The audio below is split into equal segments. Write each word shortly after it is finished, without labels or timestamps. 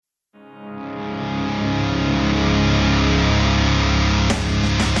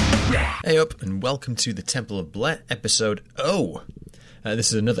Hey up, and welcome to the Temple of Blair, episode O.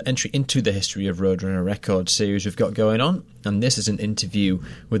 This is another entry into the History of Roadrunner Records series we've got going on, and this is an interview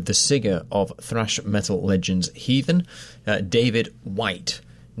with the singer of thrash metal legends Heathen, David White.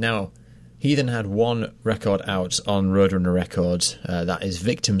 Now, Heathen had one record out on Roadrunner Records, that is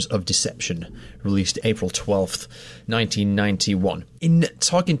Victims of Deception, released April 12th, 1991. In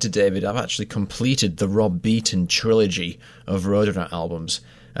talking to David, I've actually completed the Rob Beaton trilogy of Roadrunner albums,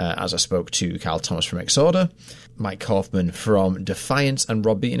 as I spoke to Kyle Thomas from Exorder, Mike Kaufman from Defiance, and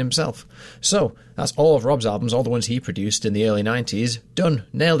Rob Beaton himself. So, that's all of Rob's albums, all the ones he produced in the early 90s. Done.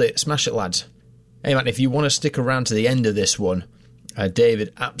 Nailed it. Smash it, lads. Hey man, if you want to stick around to the end of this one,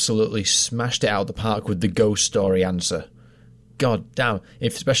 David absolutely smashed it out of the park with the ghost story answer. God damn.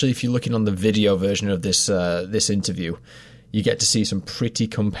 Especially if you're looking on the video version of this interview, you get to see some pretty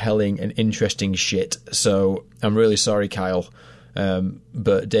compelling and interesting shit. So, I'm really sorry, Kyle.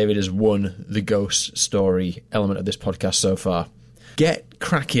 But David has won the ghost story element of this podcast so far. Get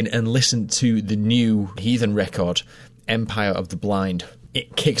cracking and listen to the new Heathen record, Empire of the Blind.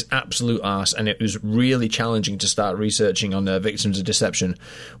 It kicks absolute arse, and it was really challenging to start researching on Victims of Deception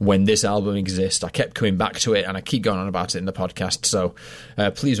when this album exists. I kept coming back to it, and I keep going on about it in the podcast. So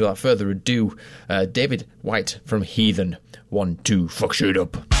please, without further ado, David White from Heathen. 1, 2, fuck shit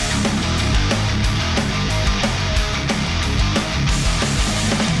up.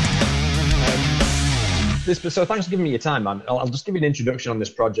 So thanks for giving me your time, man. I'll just give you an introduction on this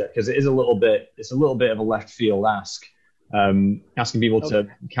project because it's a little bit of a left field ask, asking people to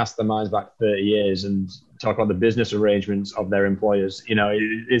cast their minds back 30 years and talk about the business arrangements of their employers. You know,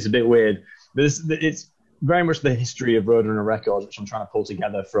 it's a bit weird, but it's very much the history of Roadrunner Records, which I'm trying to pull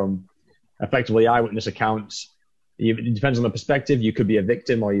together from effectively eyewitness accounts. It depends on the perspective. You could be a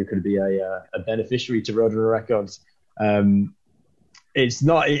victim or you could be a beneficiary to Roadrunner Records. It's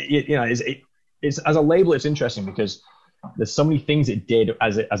not, it's as a label, it's interesting because there's so many things it did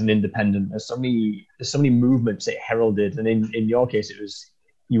as an independent. There's so many movements it heralded, and in your case,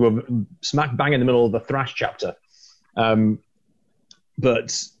 you were smack bang in the middle of the thrash chapter.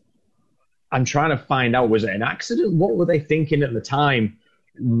 But I'm trying to find out: was it an accident? What were they thinking at the time?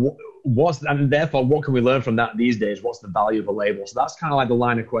 And therefore, what can we learn from that these days? What's the value of a label? So that's kind of like the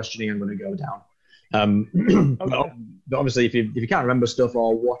line of questioning I'm going to go down. But obviously, if you can't remember stuff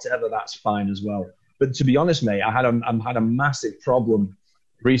or whatever, that's fine as well. But to be honest, mate, I had a massive problem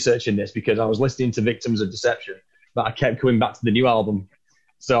researching this because I was listening to Victims of Deception, but I kept coming back to the new album.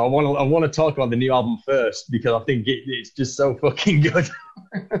 So I want to talk about the new album first because I think it's just so fucking good.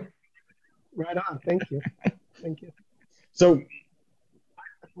 Right on. Thank you. So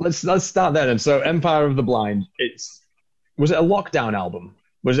let's start there then. So Empire of the Blind. Was it a lockdown album?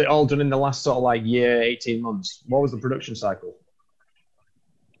 Was it all done in the last sort of like year, 18 months? What was the production cycle?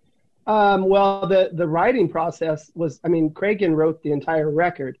 Well, the writing process was, Craigan wrote the entire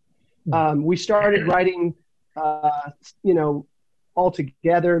record. We started writing, all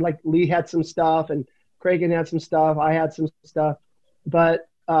together. Like Lee had some stuff and Craigan had some stuff. I had some stuff. But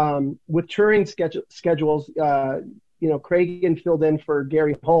with touring schedules, Craigan filled in for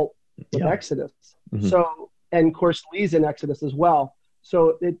Gary Holt with Exodus. Mm-hmm. So, and of course, Lee's in Exodus as well.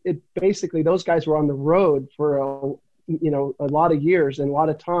 So it basically, those guys were on the road for a lot of years and a lot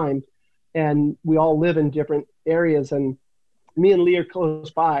of time, and we all live in different areas. And me and Lee are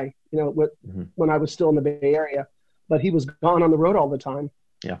close by, when I was still in the Bay Area, but he was gone on the road all the time.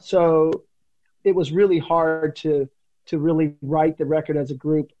 Yeah. So it was really hard to really write the record as a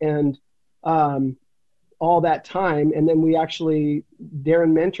group, and all that time. And then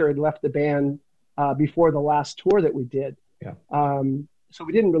Darren Mentor had left the band before the last tour that we did. Yeah. So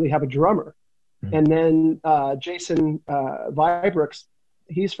we didn't really have a drummer. Mm-hmm. And then Jason Vibrooks,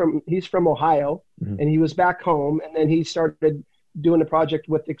 he's from Ohio, mm-hmm. and he was back home, and then he started doing a project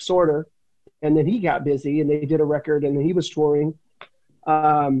with Exorder, and then he got busy and they did a record and he was touring.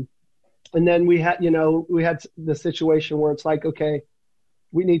 And then we had the situation where it's like, okay,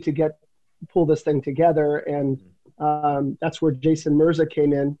 we need to pull this thing together. And that's where Jason Mirza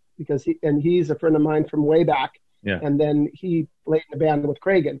came in because he's a friend of mine from way back. Yeah. And then he played in the band with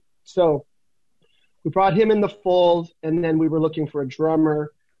Craigan. So we brought him in the fold, and then we were looking for a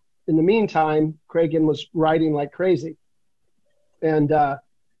drummer. In the meantime, Craigan was writing like crazy. And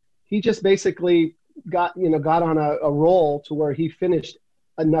he just basically got on a roll to where he finished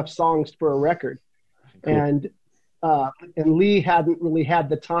enough songs for a record. Cool. And Lee hadn't really had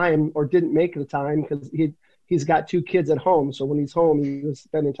the time or didn't make the time because he's got 2 kids at home. So when he's home, he was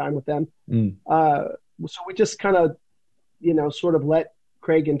spending time with them. So we just kind of, sort of let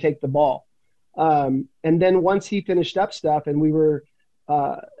Craigan take the ball. And then once he finished up stuff and we were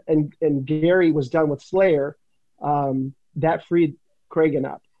and Gary was done with Slayer, that freed Cragen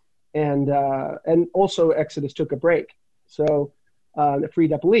up, and also Exodus took a break, so it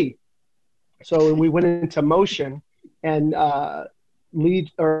freed up Lee. So we went into motion, and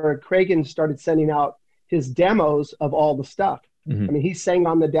Cragen started sending out his demos of all the stuff. Mm-hmm. I mean, he sang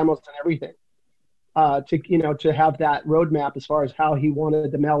on the demos and everything, to have that roadmap as far as how he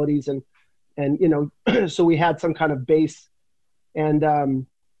wanted the melodies and so we had some kind of base, and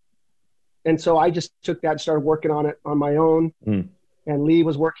so I just took that and started working on it on my own. Mm. And Lee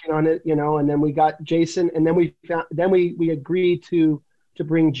was working on it, and then we got Jason, and then we agreed to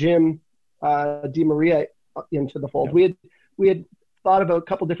bring Jim DeMaria into the fold. Yeah. We had thought of a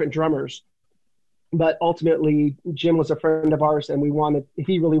couple different drummers, but ultimately Jim was a friend of ours, and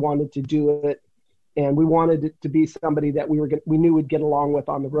he really wanted to do it, and we wanted it to be somebody that we knew would get along with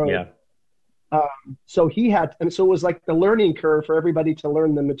on the road. Yeah. So it was like the learning curve for everybody to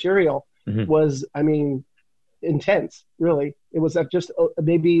learn the material was, I mean, intense. Really, it was just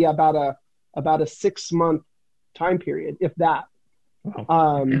maybe about a 6-month time period, if that.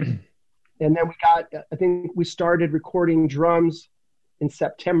 Wow. And then I think we started recording drums in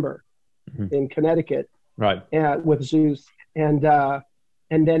September in Connecticut, right? With Zeus, and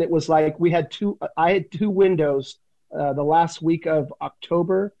then it was like I had 2 windows, the last week of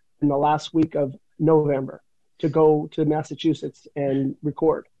October and the last week of November, to go to Massachusetts and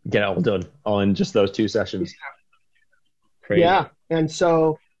record. Get it all done, all in just those 2 sessions. Crazy. Yeah, and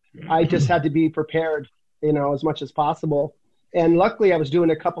so I just had to be prepared, as much as possible. And luckily, I was doing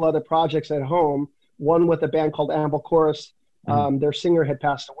a couple other projects at home. One with a band called Amble Chorus. Their singer had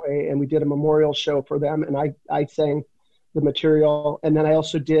passed away, and we did a memorial show for them, and I sang the material. And then I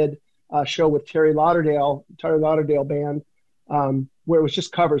also did a show with Terry Lauderdale band, where it was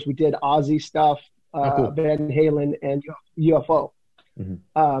just covers. We did Ozzy stuff, cool. Van Halen, and UFO.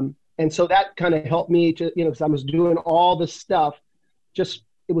 And so that kind of helped me to, because I was doing all this stuff, just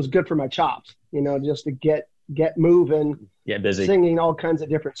it was good for my chops, just to get moving, get busy, singing all kinds of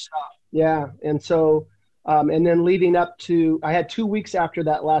different stuff. Yeah. And so, and then leading up to, I had 2 weeks after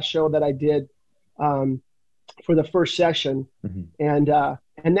that last show that I did for the first session. And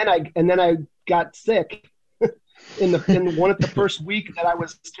then I got sick in one of the first week that I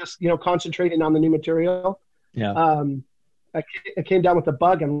was just, concentrating on the new material. Yeah. I came down with a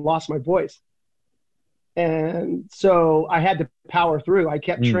bug and lost my voice. And so I had to power through. I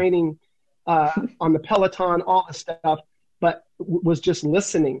kept training on the Peloton, all the stuff, but was just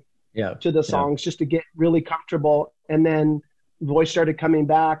listening to the songs just to get really comfortable. And then voice started coming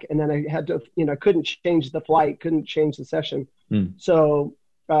back, and then I had to, couldn't change the flight, couldn't change the session. So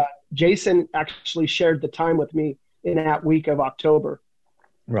Jason actually shared the time with me in that week of October.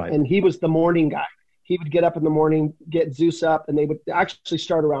 Right. And he was the morning guy. He would get up in the morning, get Zeus up, and they would actually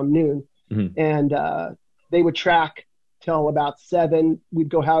start around noon. And they would track till about 7. We'd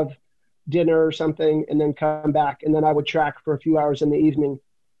go have dinner or something and then come back. And then I would track for a few hours in the evening,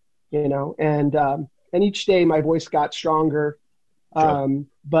 and each day my voice got stronger. Sure.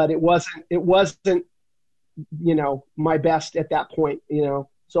 But it wasn't, my best at that point,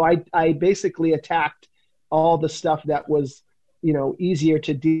 So I basically attacked all the stuff that was, easier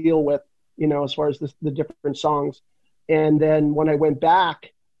to deal with, as far as the different songs. And then when I went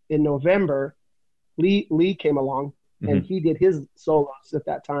back in November, Lee came along and he did his solos at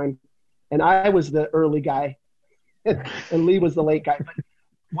that time. And I was the early guy and Lee was the late guy. But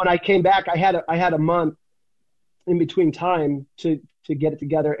when I came back, I had a month in between time to get it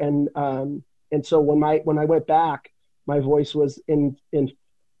together. And so when I went back, my voice was in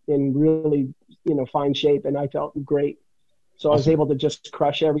really, fine shape, and I felt great. So I was able to just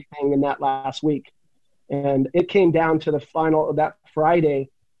crush everything in that last week. And it came down to the final, that Friday.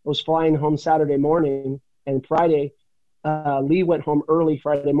 I was flying home Saturday morning, and Friday, Lee went home early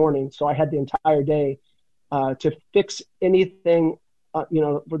Friday morning. So I had the entire day to fix anything,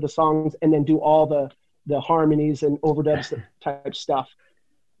 for the songs, and then do all the harmonies and overdubs type stuff.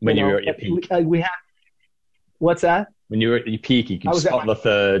 When you were at your peak. We had, what's that? When you were at your peak, you could spot the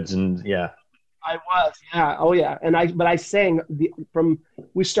thirds and I was, yeah. Oh yeah. And I sang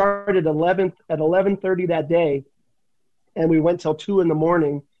we started at 11:30 that day, and we went till 2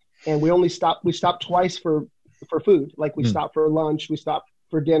 a.m, and we stopped twice for food. Like we stopped for lunch, we stopped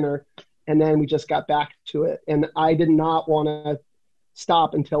for dinner, and then we just got back to it. And I did not want to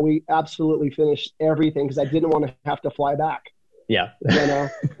stop until we absolutely finished everything, because I didn't want to have to fly back. Yeah.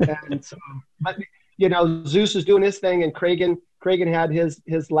 And so, but Zeus is doing his thing, and Cragen had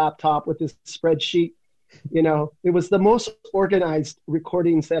his laptop with his spreadsheet. It was the most organized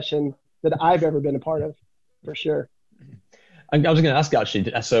recording session that I've ever been a part of, for sure. I was going to ask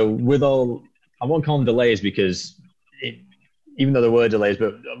actually. So with all, I won't call them delays because even though there were delays,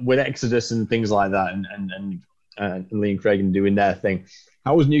 but with Exodus and things like that, and Lee and Craig doing their thing,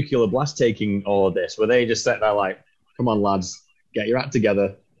 how was Nuclear Blast taking all of this? Were they just sat there like, "Come on, lads, get your act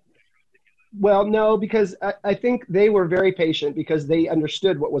together"? Well, no, because I think they were very patient because they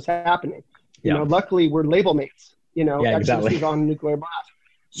understood what was happening. You know, luckily we're label mates. You know, yeah, Exodus exactly. was on Nuclear Blast,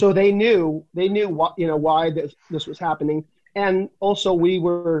 so they knew what, you know, why this was happening, and also we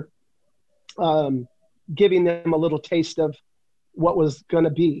were giving them a little taste of what was going to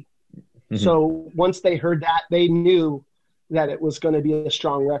be. Mm-hmm. So once they heard that, they knew that it was going to be a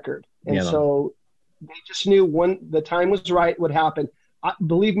strong record, and so they just knew when the time was right, would happen.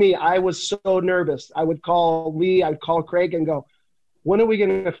 Believe me, I was so nervous. I would call Lee, I'd call Craig and go, when are we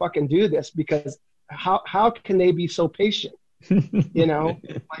going to fucking do this? Because how can they be so patient? You know,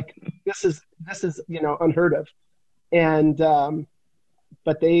 like this is, you know, unheard of. And,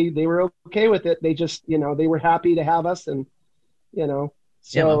 but they were okay with it. They just, you know, they were happy to have us, and, you know,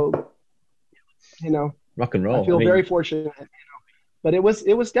 so, you know, rock and roll. I feel very fortunate, you know, but it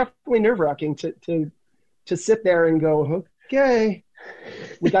was definitely nerve wracking to sit there and go, okay,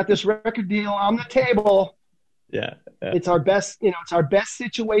 we got this record deal on the table. Yeah. It's our best, you know, it's our best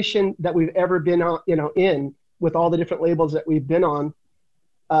situation that we've ever been on, you know, in, with all the different labels that we've been on,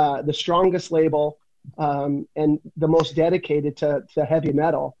 the strongest label, and the most dedicated to heavy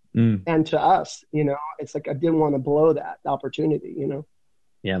metal and to us, you know. It's like I didn't want to blow that opportunity, you know.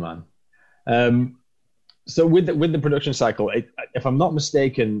 Yeah, man. So with the production cycle, if I'm not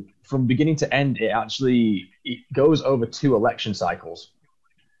mistaken, from beginning to end, it goes over 2 election cycles.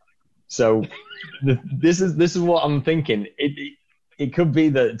 So this is what I'm thinking. It could be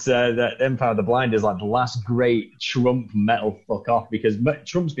that Empire of the Blind is like the last great Trump metal fuck off, because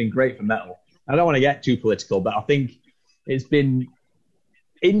Trump's been great for metal. I don't want to get too political, but I think it's been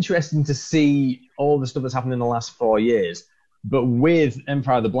interesting to see all the stuff that's happened in the last 4 years. But with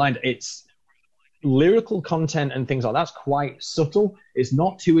Empire of the Blind, it's lyrical content and things like that's quite subtle. It's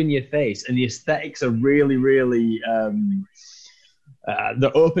not too in your face, and the aesthetics are really, really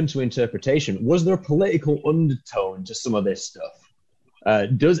they're open to interpretation. Was there a political undertone to some of this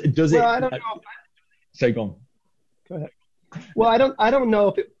stuff? Does it? Well, I don't know. Say, go on. Go ahead. Well, I don't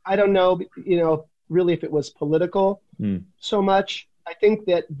know, you know, really if it was political so much. I think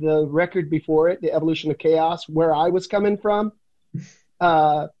that the record before it, The Evolution of Chaos, where I was coming from,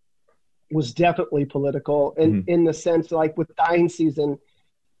 was definitely political, and in the sense, like with Dying Season,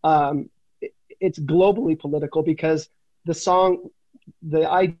 it's globally political because the song, the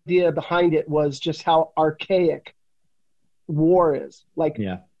idea behind it was just how archaic war is. Like,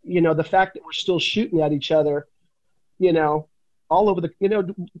 you know, the fact that we're still shooting at each other, you know, all over the, you know,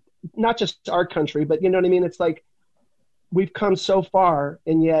 not just our country, but you know what I mean? It's like we've come so far,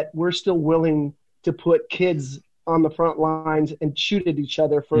 and yet we're still willing to put kids on the front lines and shoot at each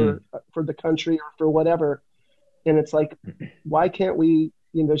other for the country or for whatever. And it's like, why can't we,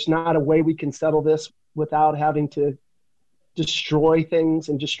 you know, there's not a way we can settle this without having to destroy things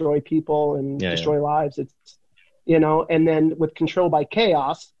and destroy people and destroy lives. It's, you know, and then with Control by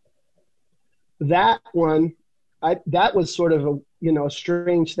Chaos, that one, that was sort of a, you know, a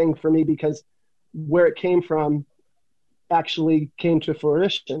strange thing for me, because where it came from actually came to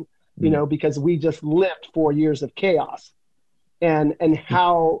fruition, you know, because we just lived 4 years of chaos, and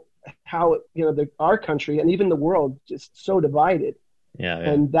how you know, our country and even the world just so divided.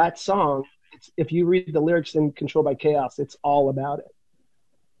 And that song, if you read the lyrics in Control by Chaos, it's all about it,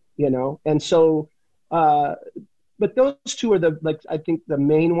 you know. And so but those two are the, like, I think the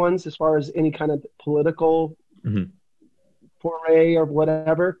main ones as far as any kind of political foray or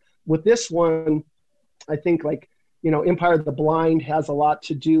whatever. With this one, I think, like, you know, Empire of the Blind has a lot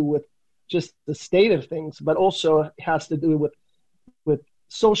to do with just the state of things, but also has to do with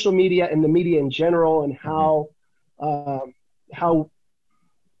social media and the media in general, and how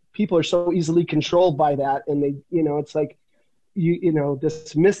people are so easily controlled by that. And they, you know, it's like, you know,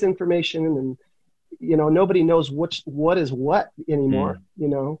 this misinformation, and, you know, nobody knows what is what anymore, you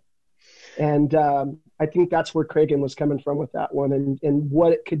know? And I think that's where Cragen was coming from with that one, and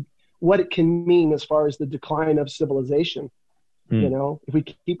what it can mean as far as the decline of civilization, you know, if we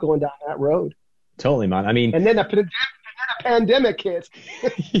keep going down that road. Totally, man. I mean, and then a pandemic hits.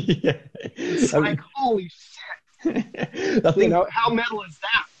 It's like, holy shit. You know, how metal is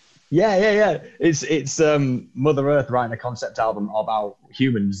that? Yeah. It's Mother Earth writing a concept album about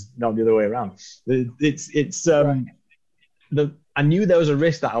humans, not the other way around. I knew there was a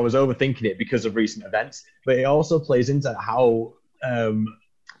risk that I was overthinking it because of recent events, but it also plays into how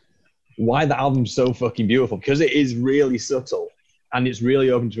why the album's so fucking beautiful, because it is really subtle and it's really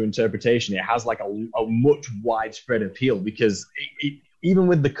open to interpretation. It has like a much widespread appeal because even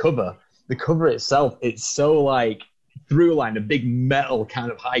with the cover itself, it's so like through line, a big metal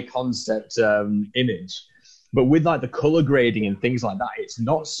kind of high concept image. But with like the color grading and things like that, it's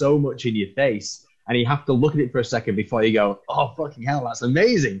not so much in your face. And you have to look at it for a second before you go, oh, fucking hell, that's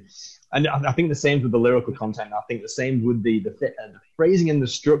amazing. And I think the same with the lyrical content. I think the same with the phrasing and the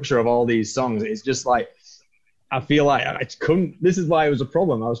structure of all these songs. It's just like, I feel like I couldn't. This is why it was a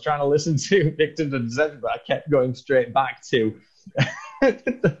problem. I was trying to listen to Victims of Deception, but I kept going straight back to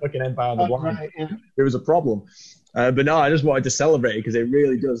the fucking Empire of the Blind. Right, yeah. It was a problem. But no, I just wanted to celebrate it because it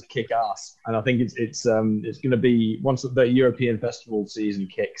really does kick ass. And I think it's going to be, once the European festival season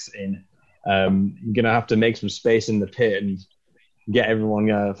kicks in, I'm going to have to make some space in the pit and get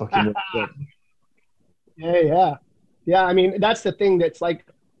everyone fucking Yeah, I mean, that's the thing that's like,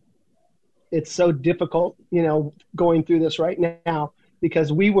 it's so difficult, going through this right now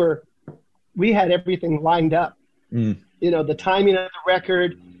because we had everything lined up. The timing of the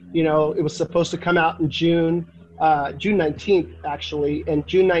record, it was supposed to come out in June 19th, actually. And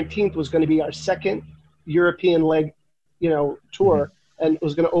June 19th was going to be our second European leg, tour. And it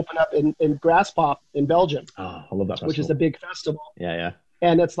was going to open up in Graspop in Belgium. Oh, I love that festival. Which is a big festival. Yeah.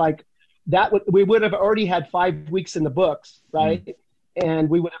 And it's like we would have already had 5 weeks in the books, right? And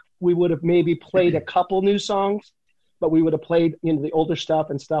we would have maybe played a couple new songs, but we would have played the older stuff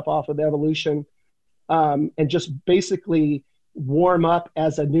and stuff off of Evolution, and just basically warm up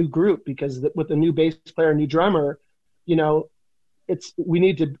as a new group because with a new bass player, new drummer, we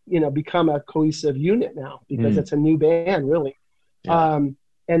need to become a cohesive unit now because it's a new band, really. Yeah.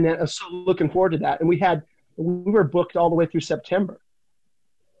 And then so looking forward to that. And we were booked all the way through September,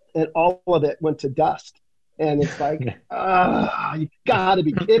 and all of it went to dust. And it's like, you gotta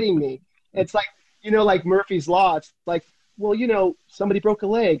be kidding me. It's like, like Murphy's Law. It's like, well, somebody broke a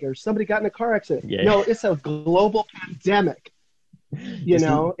leg or somebody got in a car accident. Yeah. No, it's a global pandemic. It's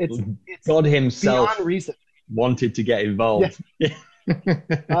God himself beyond reason wanted to get involved. Yeah.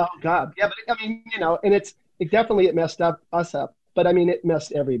 Oh God. Yeah. But I mean, and it definitely messed us up. But I mean, it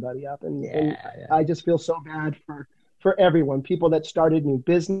messed everybody up, and I just feel so bad for everyone. People that started new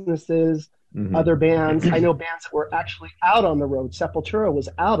businesses, other bands. I know bands that were actually out on the road. Sepultura was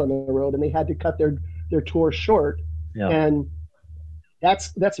out on the road, and they had to cut their tour short. Yeah. And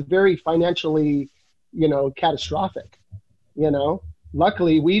that's very financially, catastrophic.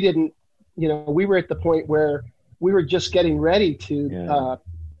 Luckily we didn't. We were at the point where we were just getting ready to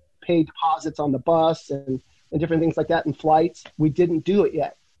pay deposits on the bus and different things like that in flights. We didn't do it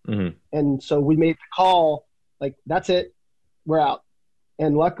yet. And so we made the call, like, that's it, we're out.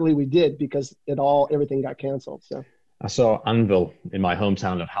 And luckily we did because everything got canceled. So I saw Anvil in my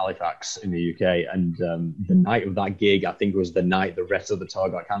hometown of Halifax in the UK. And the night of that gig, I think was the night the rest of the tour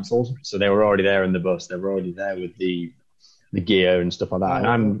got cancelled. So they were already there in the bus. They were already there with the gear and stuff like that.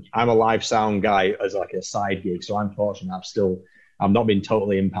 And I'm a live sound guy as like a side gig. So I'm fortunate. I've not been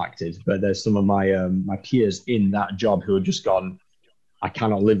totally impacted, but there's some of my my peers in that job who have just gone, I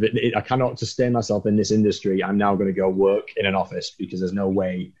cannot live it. I cannot sustain myself in this industry. I'm now going to go work in an office because there's no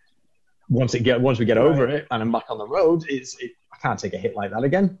way. Once we get over it and I'm back on the road, I can't take a hit like that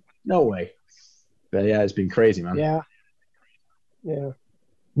again. No way. But yeah, it's been crazy, man. Yeah.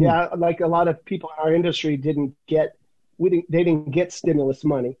 Like a lot of people in our industry didn't get stimulus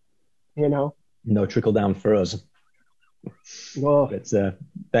money, No trickle down for us. Well, but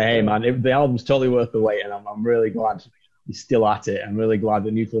hey, man, the album's totally worth the wait, and I'm really glad you're still at it. I'm really glad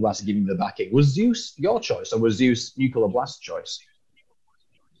that Nuclear Blast are giving you the backing. Was Zeus your choice, or was Zeus Nuclear Blast's choice?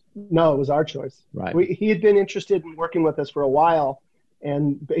 No, it was our choice. Right. He had been interested in working with us for a while,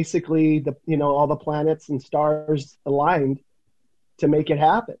 and basically, all the planets and stars aligned to make it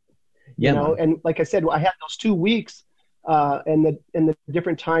happen. Yeah, and like I said, I had those 2 weeks, and the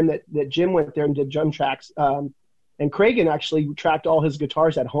different time that Jim went there and did drum tracks. And Cragen actually tracked all his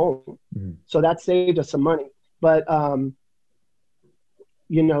guitars at home. So that saved us some money. But,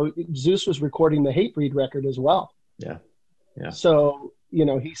 Zeus was recording the Hatebreed record as well. Yeah. So,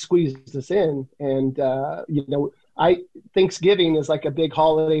 he squeezed us in. And, Thanksgiving is like a big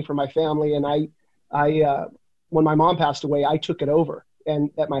holiday for my family. And I when my mom passed away, I took it over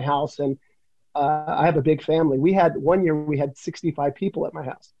and at my house. And I have a big family. One year we had 65 people at my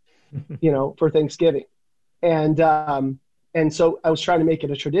house, for Thanksgiving. And so I was trying to make it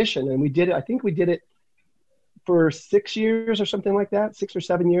a tradition, and we did it. I think we did it for 6 years or something like that, 6 or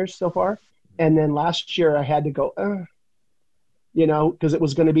 7 years so far. And then last year I had to go, because it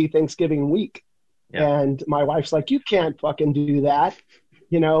was going to be Thanksgiving week. Yeah. And my wife's like, you can't fucking do that.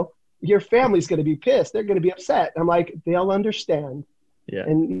 your family's going to be pissed. They're going to be upset. I'm like, they'll understand. Yeah.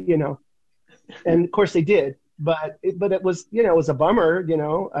 And, and of course they did, but it was, it was a bummer,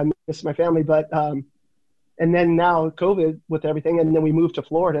 I miss my family, but, and then now COVID with everything, and then we moved to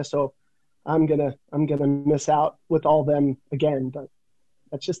Florida. So I'm going to miss out with all them again, but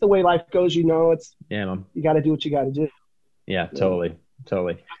that's just the way life goes. It's, man. You got to do what you got to do. Yeah, totally.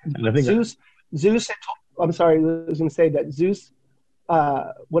 And I think Zeus I'm sorry, I was going to say that Zeus,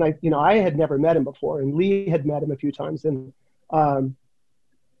 when I had never met him before, and Lee had met him a few times. And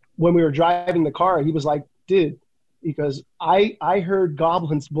when we were driving the car, he was like, dude, because I heard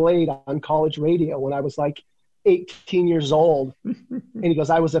Goblin's Blade on college radio when I was like 18 years old. And he goes,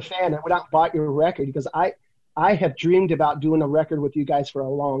 I was a fan. I went out and bought your record. He goes, I have dreamed about doing a record with you guys for a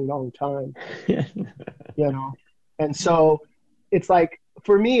long, long time. And so it's like,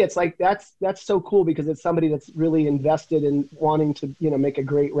 for me, it's like, that's so cool because it's somebody that's really invested in wanting to, make a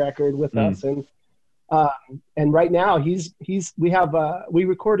great record with us. And right now we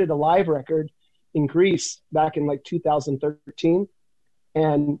recorded a live record in Greece back in like 2013,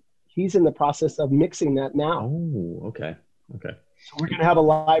 and he's in the process of mixing that now. Oh, okay. So we're going to have a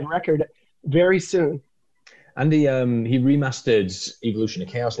live record very soon. And he remastered Evolution of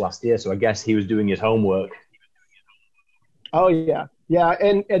Chaos last year, so I guess he was doing his homework. Oh yeah.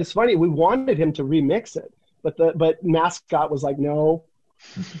 And it's funny, we wanted him to remix it, but Mascot was like, no.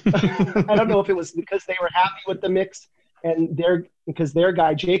 I don't know if it was because they were happy with the mix, and because their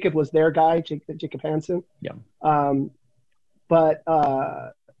guy Jacob was their guy, Jacob Hansen. Yeah. But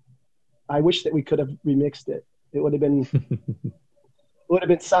I wish that we could have remixed it. It would have been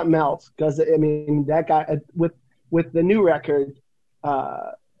something else, because that guy with the new record,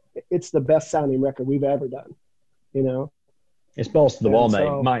 it's the best sounding record we've ever done. It's balls to the wall,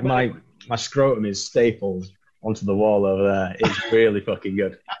 so, mate. My scrotum is stapled onto the wall over there. It's really fucking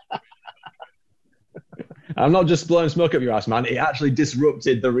good. I'm not just blowing smoke up your ass, man. It actually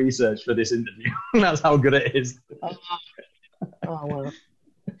disrupted the research for this interview. That's how good it is. Oh wow.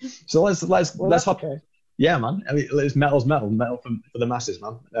 So let's hop. Okay. Yeah, man. It's metal for the masses,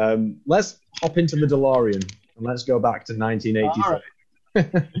 man. Let's hop into the DeLorean and let's go back to 1983.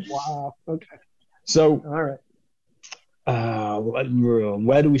 Right. Wow. Okay. So, all right.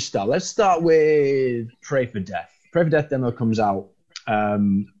 Where do we start? Let's start with Pray for Death. Pray for Death demo comes out,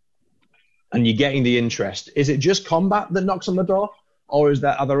 and you're getting the interest. Is it just Combat that knocks on the door, or are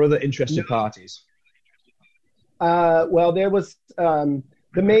there other interested parties? Well, there was the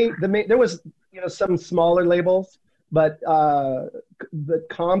main. There was some smaller labels, but the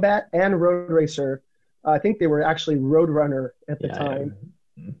Combat and Road Racer, I think they were actually Roadrunner at the time.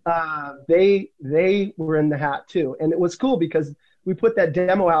 They were in the hat too, and it was cool because we put that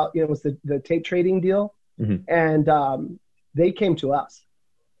demo out. It was the tape trading deal, and they came to us.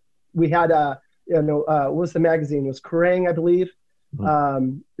 We had what was the magazine? It was Kerrang, I believe.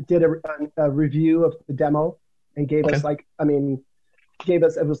 Did a review of the demo and gave us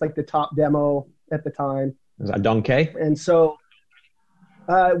it was like the top demo at the time. Was that Don K? And so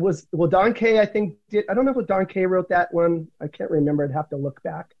Don K, I think I don't know if Don K wrote that one. I can't remember. I'd have to look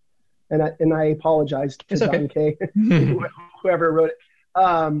back. And I apologize to Don K, whoever wrote it.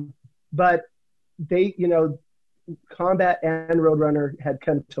 But they, Combat and Roadrunner had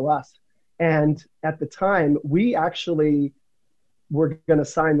come to us. And at the time, we actually were going to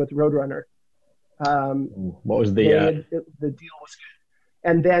sign with Roadrunner. What was the deal was good.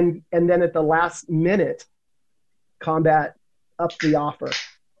 And then at the last minute, Combat upped the offer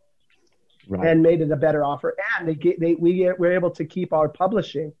and made it a better offer. And we were able to keep our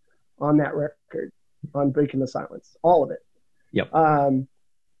publishing on that record, on Breaking the Silence, all of it. Yep.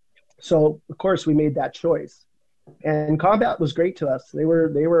 So of course we made that choice, and Combat was great to us. They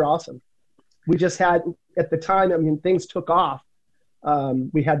were awesome. We just had at the time, things took off.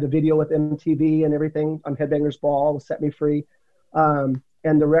 We had the video with MTV and everything on Headbangers Ball, Set Me Free.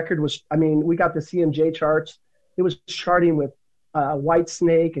 And the record was, we got the CMJ charts. It was charting with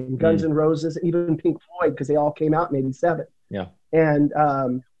Whitesnake and Guns N' Roses, even Pink Floyd, because they all came out in '87. Yeah. And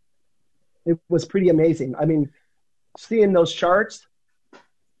it was pretty amazing. Seeing those charts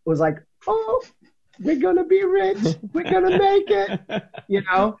was like, oh, we're going to be rich. We're going to make it,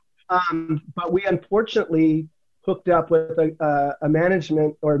 But we unfortunately hooked up with a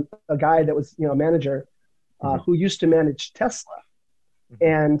management or a guy that was, a manager who used to manage Tesla.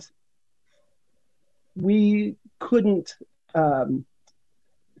 And we couldn't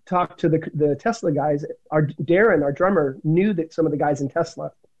talk to the Tesla guys. Darren, our drummer, knew that some of the guys in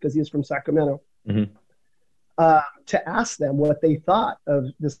Tesla, because he was from Sacramento, to ask them what they thought of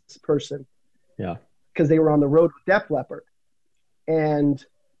this person. Yeah. Because they were on the road with Def Leppard. And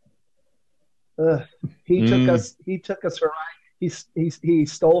He took us for a ride. He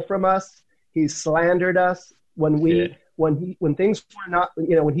stole from us. He slandered us when things were not,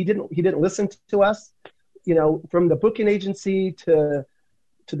 when he didn't listen to us, from the booking agency to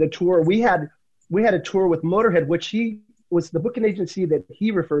the tour. We had a tour with Motorhead, which he was the booking agency that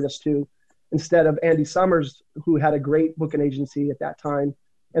he referred us to instead of Andy Summers, who had a great booking agency at that time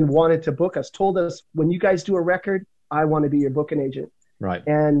and wanted to book us, told us, when you guys do a record, I want to be your booking agent. Right.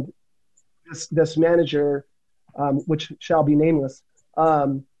 And this manager, which shall be nameless,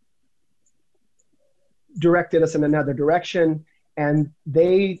 directed us in another direction, and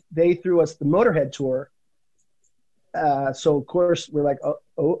they threw us the Motorhead tour. So of course we're like,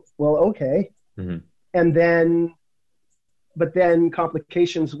 oh well, okay. Mm-hmm. But then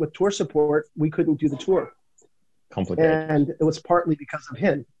complications with tour support, we couldn't do the tour. Complicated. And it was partly because of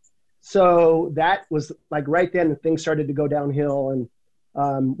him. So that was like right then things started to go downhill,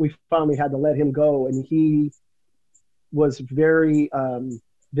 and we finally had to let him go. And he was very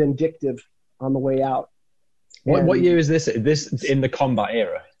vindictive on the way out. What year is this? This in the Combat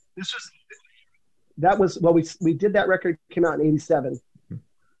era? We did that record, came out in 87.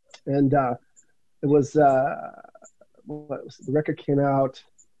 And it was, the record came out,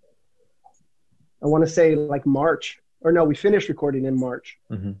 I want to say like March, or no, we finished recording in March.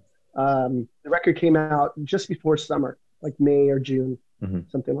 Mm-hmm. The record came out just before summer, like May or June,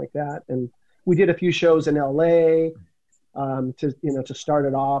 something like that. And we did a few shows in LA to start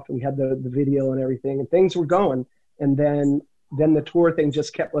it off, and we had the video and everything, and things were going. And then the tour thing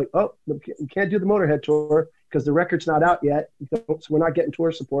just kept like, oh, we can't do the Motorhead tour because the record's not out yet, so we're not getting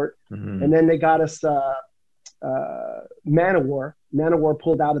tour support. Mm-hmm. And then they got us Manowar. Manowar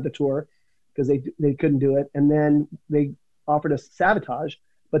pulled out of the tour because they couldn't do it. And then they offered us Sabotage,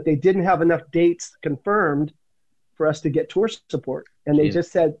 but they didn't have enough dates confirmed for us to get tour support. And they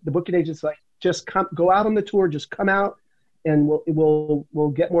just said, the booking agent's like, just go out on the tour, just come out, and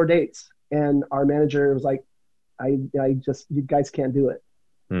we'll get more dates. And our manager was like, you guys can't do it.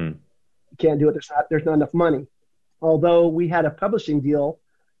 You can't do it. There's not enough money. Although we had a publishing deal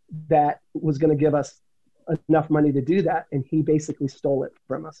that was going to give us enough money to do that, and he basically stole it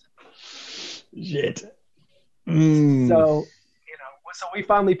from us. Shit. So we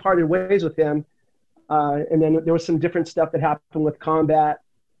finally parted ways with him, and then there was some different stuff that happened with Combat,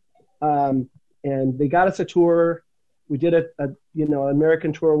 and they got us a tour. We did an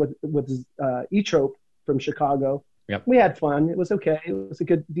American tour with E-Trope from Chicago. Yep. We had fun. It was okay. It was a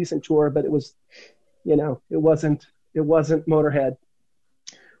good, decent tour, but it was, it wasn't Motorhead.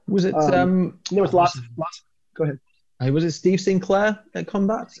 Was it? There was lots. Go ahead. Was it Steve Sinclair at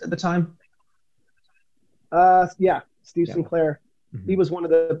Combat at the time? Yeah, Steve Sinclair. Mm-hmm. He was one of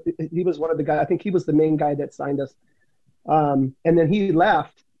the guys. I think he was the main guy that signed us. And then he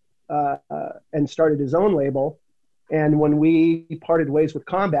left and started his own label. And when we parted ways with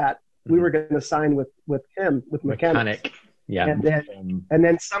Combat, we were going to sign with him, with Mechanic. Yeah. And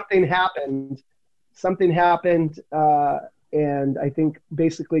then something happened. And I think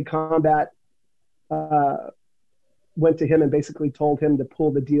basically Combat went to him and basically told him to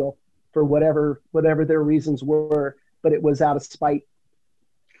pull the deal for whatever their reasons were, but it was out of spite.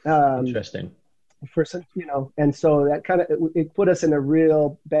 Interesting. For some, and so that kind of it put us in a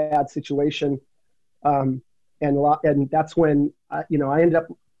real bad situation. And that's when I ended up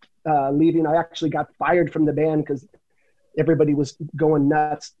leaving. I actually got fired from the band because everybody was going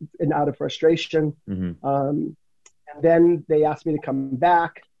nuts and out of frustration. Mm-hmm. And then they asked me to come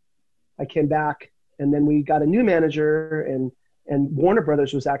back. I came back, and then we got a new manager, and Warner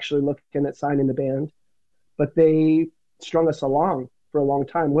Brothers was actually looking at signing the band, but they strung us along for a long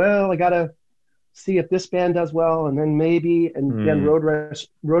time. Well, I got to see if this band does well, and then maybe, and then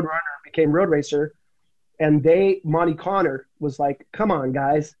Roadrunner became Road Racer, and Monty Connor was like, come on,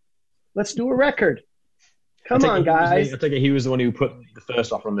 guys, let's do a record. Come on, guys. I take it he was the one who put the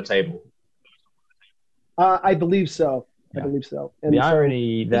first offer on the table. I believe so. Yeah. I believe so. And the so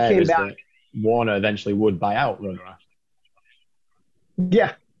irony there is that Warner eventually would buy out Roadrunner.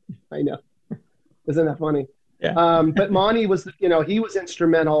 Yeah, I know. Isn't that funny? Yeah. But Monty was, he was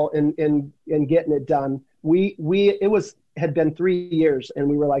instrumental in getting it done. It had been 3 years, and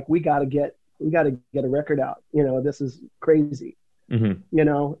we were like, we got to get a record out. This is crazy.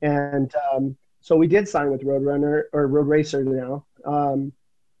 Mm-hmm. And so we did sign with Roadrunner or Road Racer now, and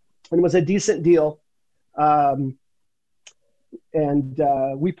it was a decent deal. And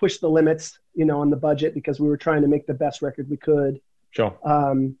we pushed the limits, on the budget because we were trying to make the best record we could. Sure.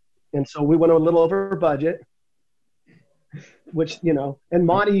 And so we went a little over budget, which, and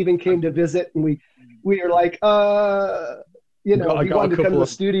Monty even came to visit, and we were like, he wanted to come to the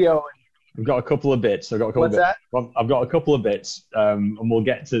studio. I've got a couple of bits. What's that? Well, I've got a couple of bits, and we'll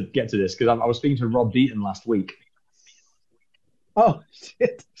get to this because I was speaking to Rob Deaton last week. Oh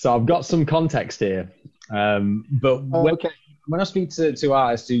shit! So I've got some context here. But when I speak to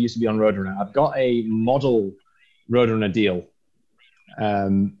artists who used to be on Roadrunner, I've got a model Roadrunner deal.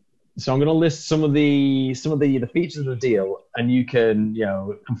 So I'm going to list some of the features of the deal, and you can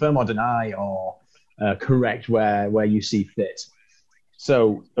confirm or deny or correct where you see fit.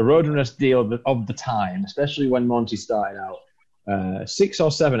 So a Roadrunner deal of the time, especially when Monty started out, 6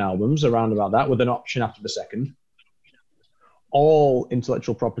 or 7 albums around about that, with an option after the second. All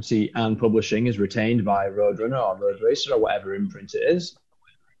intellectual property and publishing is retained by Roadrunner or Road Racer or whatever imprint it is.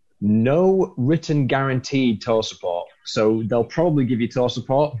 No written guaranteed tour support. So they'll probably give you tour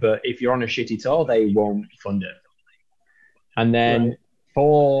support, but if you're on a shitty tour, they won't fund it. And then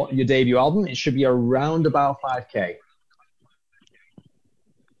for your debut album, it should be around about $5,000.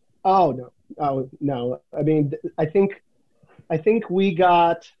 Oh no! I mean, I think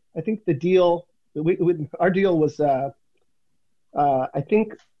the deal. Our deal was. I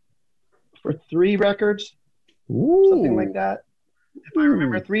think for 3 records, something like that. If I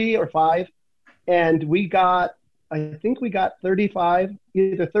remember 3 or 5, and I think we got 35,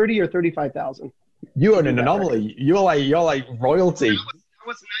 either 30 or 35,000. You are an anomaly. You're like royalty.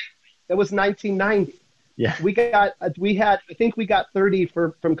 That was 1990. Yeah. I think we got 30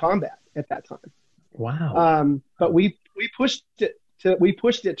 from Combat at that time. Wow. But we pushed it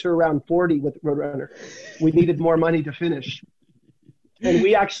to around 40 with Roadrunner. We needed more money to finish. And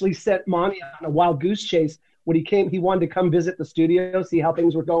we actually sent Monty on a wild goose chase. When he came, he wanted to come visit the studio, see how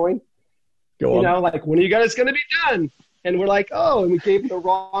things were going. Go on. Like, when are you guys going to be done? And we're like, oh, and we gave him the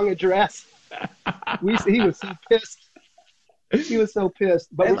wrong address. He was so pissed. He was so pissed.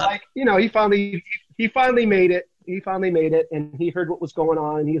 But we're like, he finally made it. He finally made it, and he heard what was going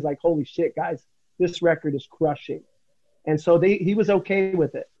on, and he's like, holy shit, guys, this record is crushing. And so he was okay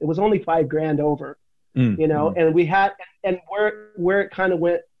with it. It was only $5,000 over. And we had, and where it kind of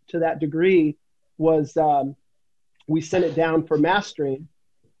went to that degree was we sent it down for mastering,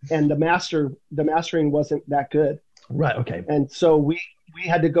 and the mastering wasn't that good. Right. Okay. And so we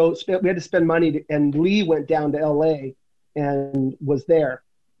had to spend money, and Lee went down to LA and was there.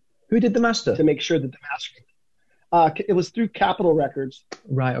 Who did the master? To make sure that the mastering, it was through Capitol Records.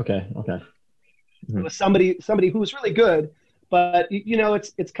 Right. Okay. Mm-hmm. It was somebody who was really good, but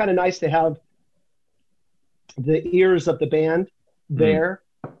it's kind of nice to have the ears of the band there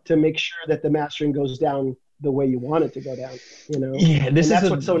to make sure that the mastering goes down the way you want it to go down, Yeah, that's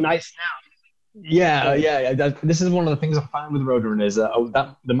what's so nice now. Yeah. This is one of the things I find with Roadrunner is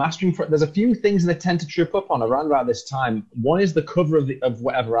that the mastering. There's a few things they tend to trip up on around about this time. One is the cover of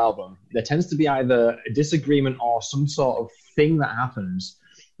whatever album. There tends to be either a disagreement or some sort of thing that happens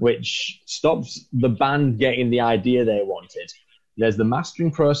which stops the band getting the idea they wanted. There's the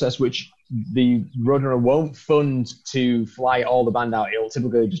mastering process, which the Roadrunner won't fund to fly all the band out. It'll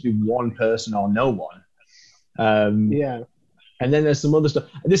typically just be one person or no one. And then there's some other stuff.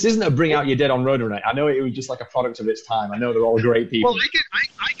 This isn't a bring out your dead on Roadrunner. I know it was just like a product of its time. I know they're all great people. Well,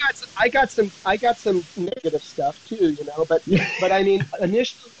 I got some negative stuff too, But I mean,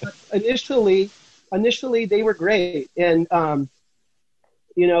 initially they were great, and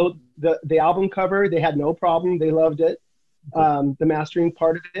the album cover, they had no problem. They loved it. The mastering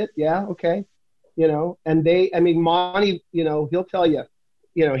part of it, yeah, okay, and Monty, he'll tell you,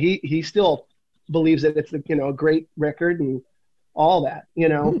 he still believes that it's a great record and all that,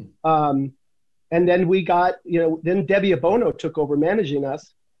 and then we got, then Debbie Abono took over managing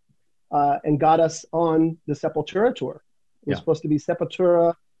us, and got us on the Sepultura tour. It was supposed to be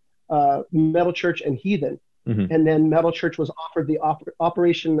Sepultura, Metal Church, and Heathen, and then Metal Church was offered the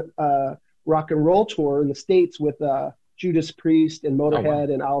Operation Rock and Roll tour in the States with Judas Priest and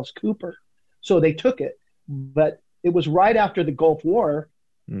Motorhead and Alice Cooper. So they took it, but it was right after the Gulf War,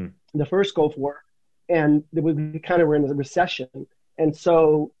 the first Gulf War, and we kind of were in a recession. And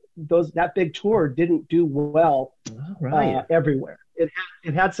so that big tour didn't do well everywhere. It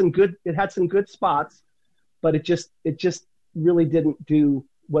had some good spots, but it just really didn't do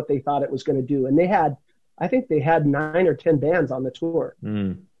what they thought it was going to do. And I think they had 9 or 10 bands on the tour.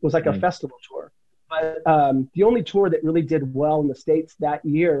 It was like a festival tour. But the only tour that really did well in the States that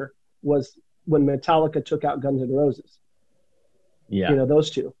year was when Metallica took out Guns N' Roses. Yeah. Those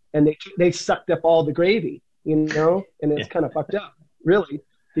two. And they sucked up all the gravy, and it's kind of fucked up, really,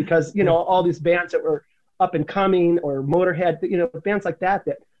 because, all these bands that were up and coming, or Motorhead, bands like that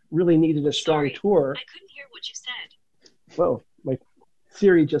really needed a strong tour. I couldn't hear what you said. Whoa, my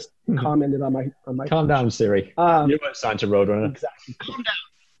Siri just commented on my Calm down, Siri. You weren't signed to Roadrunner. Exactly. Calm down.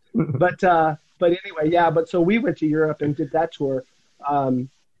 But anyway, yeah. But so we went to Europe and did that tour, and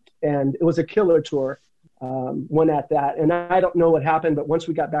it was a killer tour. One at that, and I don't know what happened, but once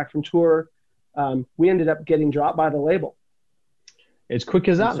we got back from tour, we ended up getting dropped by the label. It's quick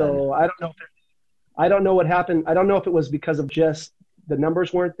as that. So I don't know what happened. I don't know if it was because of just the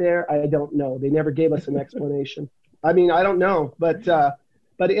numbers weren't there. I don't know. They never gave us an explanation. I mean, I don't know, but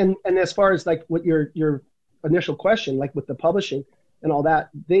and as far as like what your initial question, like with the publishing and all that,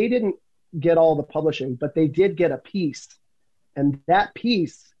 they didn't get all the publishing, but they did get a piece, and that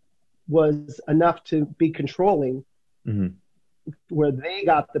piece was enough to be controlling. Mm-hmm. Where they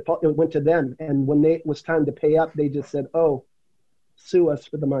got it went to them, and when it was time to pay up, they just said, "Oh, sue us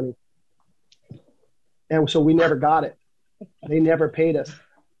for the money," and so we never got it. They never paid us,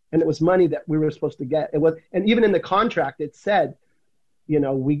 and it was money that we were supposed to get. It was, and even in the contract, it said,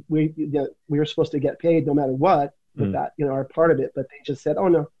 we were supposed to get paid no matter what with that, our part of it. But they just said, "Oh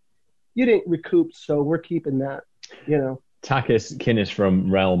no, you didn't recoup, so we're keeping that." Takis Kinnis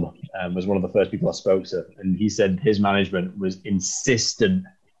from Realm was one of the first people I spoke to, and he said his management was insistent.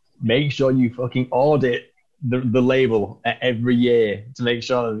 Make sure you fucking audit the label every year to make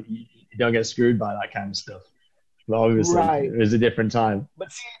sure that you don't get screwed by that kind of stuff. But obviously, right. It was a different time.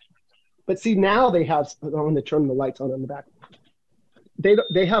 But see, now they have. I want to turn the lights on in the back.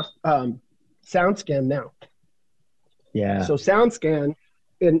 They have SoundScan now. Yeah. So SoundScan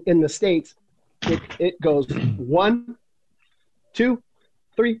in the States, it goes 1, 2,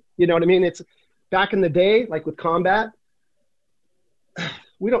 3. You know what I mean? It's back in the day, like with Combat.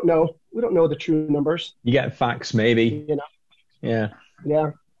 We don't know the true numbers. You get facts, maybe. Yeah.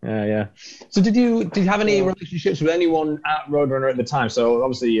 Yeah. So did you have any relationships with anyone at Roadrunner at the time? So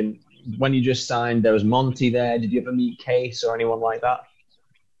obviously, when you just signed, there was Monty there. Did you ever meet Case or anyone like that?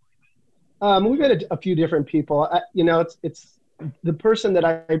 We've had a few different people. It's the person that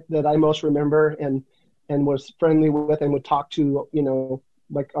I most remember and was friendly with and would talk to,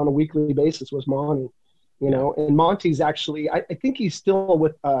 like on a weekly basis was Monty, and Monty's actually, I think he's still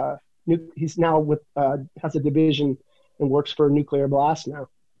with, he's now with, has a division and works for Nuclear Blast now.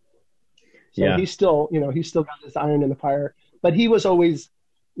 So he's still, he's still got his iron in the fire, but he was always,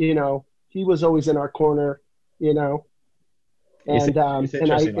 he was always in our corner, and I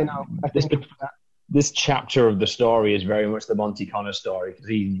think this chapter of the story is very much the Monty Connor story, because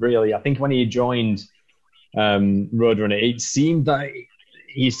he really, I think when he joined Roadrunner, it seemed like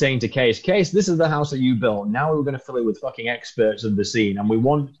he's saying to Case, this is the house that you built. Now we're going to fill it with fucking experts of the scene, and we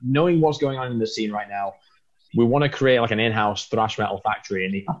want, knowing what's going on in the scene right now, we want to create like an in-house thrash metal factory,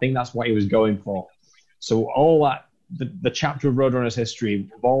 and I think that's what he was going for. So all that, the chapter of Roadrunner's history,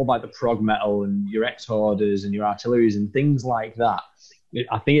 of all like the prog metal and your ex-hoarders and your artilleries and things like that,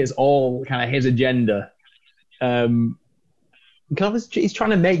 I think it's all kind of his agenda. Because he's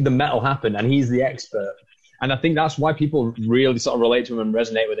trying to make the metal happen, and he's the expert. And I think that's why people really sort of relate to him and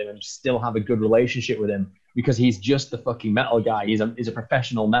resonate with him and still have a good relationship with him, because he's just the fucking metal guy. He's a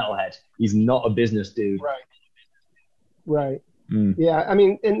professional metalhead. He's not a business dude. Right. Yeah, I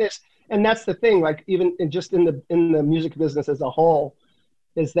mean, and that's the thing. Like even in the music business as a whole,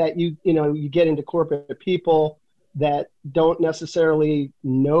 is that you get into corporate people that don't necessarily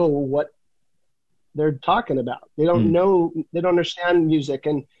know what they're talking about. They don't know. They don't understand music,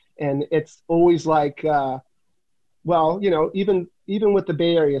 and it's always like, even with the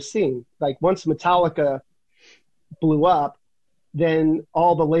Bay Area scene, like once Metallica blew up, then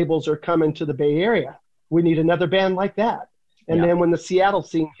all the labels are coming to the Bay Area. We need another band like that. And then when the Seattle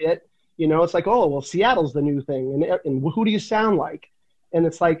scene hit, it's like, oh, well, Seattle's the new thing. And who do you sound like? And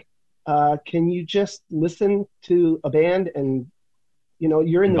it's like, can you just listen to a band and,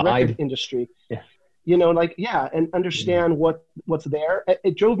 you're in the record industry, and understand what's there.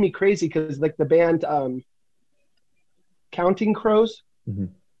 It drove me crazy because like the band Counting Crows,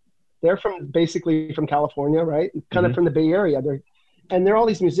 they're basically from California, right? Kind of from the Bay Area. They're all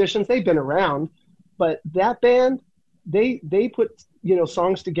these musicians. They've been around. But that band, they put,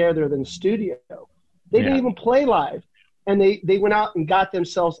 songs together in the studio. They didn't even play live. And they went out and got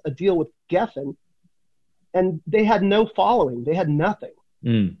themselves a deal with Geffen, and they had no following. They had nothing.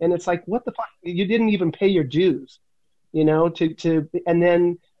 And it's like, what the fuck? You didn't even pay your dues, and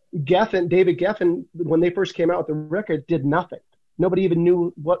then David Geffen, when they first came out with the record, did nothing. Nobody even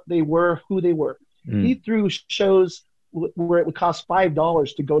knew what they were, who they were. He threw shows where it would cost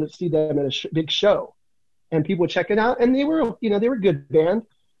 $5 to go to see them at a big show, and people would check it out, and they were a good band,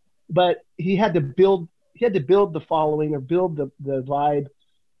 but he had to build the following or build the vibe,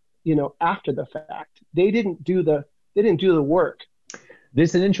 after the fact. They didn't do the work.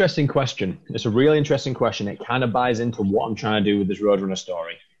 This is an interesting question. It's a really interesting question. It kind of buys into what I'm trying to do with this Roadrunner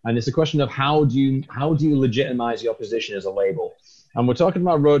story. And it's a question of how do you legitimize your position as a label? And we're talking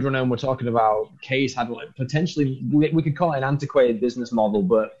about Roadrunner, and we're talking about Case had potentially, we could call it an antiquated business model,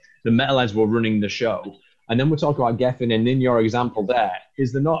 but the metalheads were running the show. And then we're talking about Geffen, and in your example there,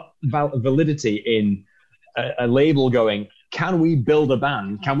 is there not validity in a label going, can we build a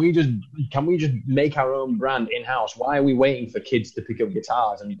band? Can we just make our own brand in-house? Why are we waiting for kids to pick up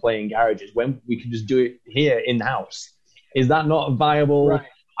guitars and play in garages when we can just do it here in-house? Is that not viable? Right.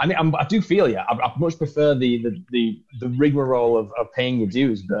 I mean, I do feel you. I much prefer the rigmarole of paying your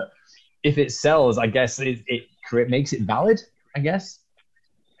dues, but if it sells, I guess it makes it valid, I guess.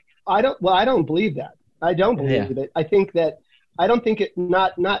 I don't believe that. I don't believe it. I think that I don't think it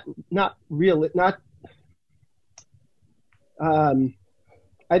not real.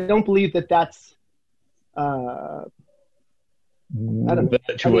 I don't believe that that's. I don't know. I mean,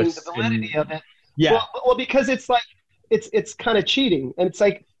 the validity of it. Yeah. Well, because it's like it's kind of cheating, and it's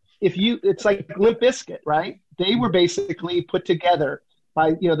like it's like Limp Bizkit, right? They were basically put together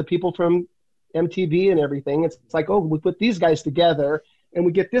by the people from MTV and everything. It's like, oh, we put these guys together, and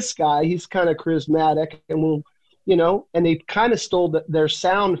we get this guy. He's kind of charismatic, and we'll, and they kind of stole their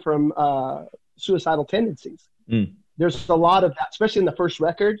sound from Suicidal Tendencies. Mm. There's a lot of that, especially in the first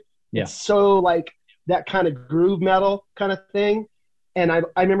record. Yeah. It's so like that kind of groove metal kind of thing. And I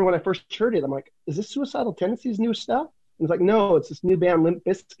remember when I first heard it, I'm like, is this Suicidal Tendencies new stuff? And it's like, no, it's this new band Limp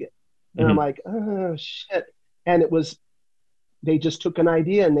Bizkit. And I'm like, oh shit. And they just took an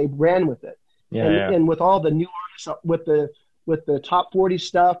idea and they ran with it. And with all the new artists, with the top 40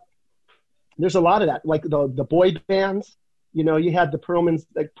 stuff, there's a lot of that. Like the boy bands, you had the Perlmans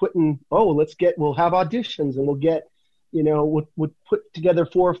like putting, we'll have auditions and we'll get, we'll put together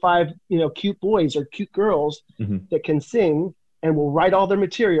 4 or 5, cute boys or cute girls that can sing, and we'll write all their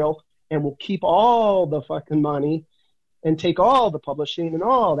material, and we'll keep all the fucking money and take all the publishing and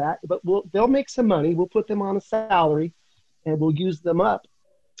all that. But they'll make some money. We'll put them on a salary, and we'll use them up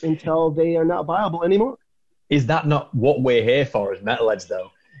until they are not viable anymore. Is that not what we're here for as metalheads,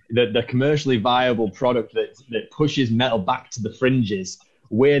 though? The commercially viable product that pushes metal back to the fringes.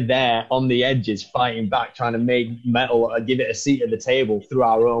 We're there on the edges, fighting back, trying to make metal give it a seat at the table through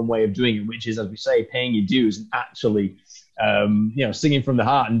our own way of doing it, which is, as we say, paying your dues and actually, singing from the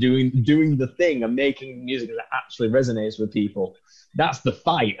heart and doing the thing and making music that actually resonates with people. That's the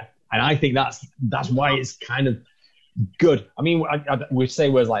fight, and I think that's why it's kind of good. I mean, we say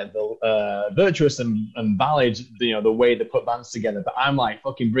words like virtuous and valid, the way they put bands together, but I'm like,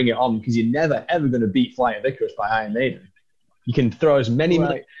 fucking bring it on, because you're never ever going to beat Flight of Icarus by Iron Maiden. You can throw as many in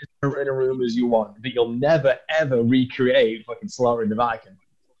a room as you want, but you'll never ever recreate fucking Slaughter in the Viking.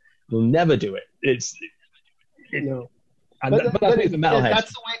 You'll never do it. But that's the metalhead.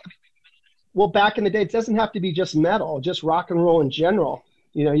 That's the way. Well, back in the day, it doesn't have to be just metal, just rock and roll in general.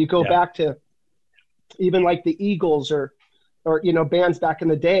 You go back to even like the Eagles or bands back in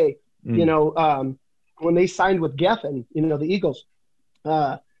the day. When they signed with Geffen, the Eagles.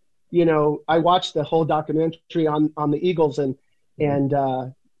 I watched the whole documentary on the Eagles, and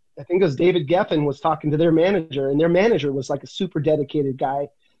I think it was David Geffen was talking to their manager, and their manager was like a super dedicated guy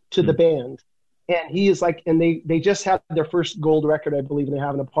to the band. And he is like, and they just had their first gold record, I believe, and they're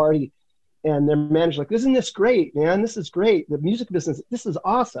having a party. And their manager's like, isn't this great, man? This is great. The music business, this is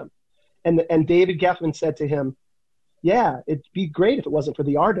awesome. And David Geffen said to him, yeah, it'd be great if it wasn't for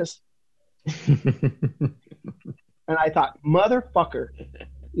the artist. And I thought, motherfucker.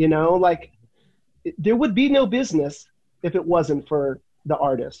 There would be no business if it wasn't for the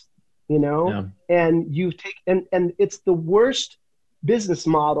artist, and you take, and it's the worst business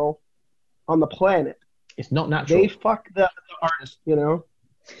model on the planet. It's not natural. They fuck the artist,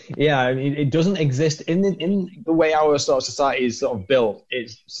 Yeah, I mean, it doesn't exist in the way our sort of society is sort of built.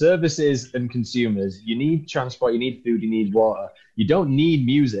 It's services and consumers. You need transport, you need food, you need water. You don't need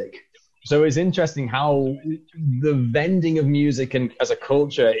music. So it's interesting how the vending of music and as a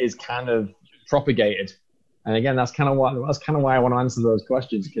culture is kind of propagated. And again, that's kind of why I want to answer those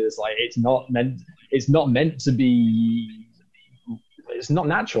questions, because like it's not meant to be. It's not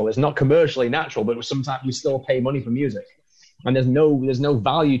natural. It's not commercially natural. But sometimes we still pay money for music, and there's no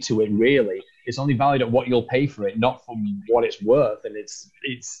value to it really. It's only valued at what you'll pay for it, not for what it's worth. And it's.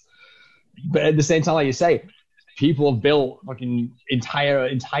 But at the same time, like you say, people have built fucking entire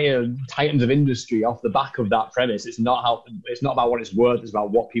titans of industry off the back of that premise. It's not about what it's worth. It's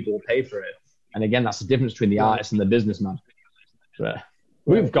about what people will pay for it. And again, that's the difference between the artist and the businessman. But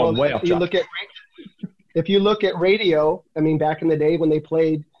we've gone way off track. If you look at radio, I mean, back in the day when they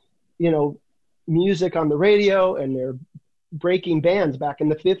played, music on the radio and they're breaking bands back in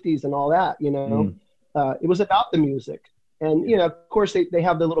the 50s and all that, it was about the music. And, you know, of course they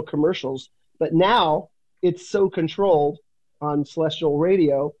have the little commercials, but now it's so controlled on Celestial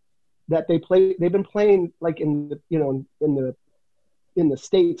Radio that they've been playing like in the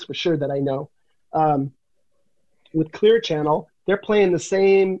States for sure that I know, with Clear Channel, they're playing the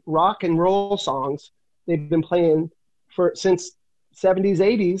same rock and roll songs they've been playing since 70s,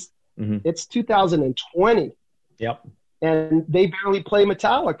 80s. Mm-hmm. It's 2020. Yep. And they barely play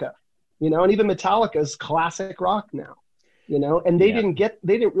Metallica, you know, and even Metallica's classic rock now, you know, and they didn't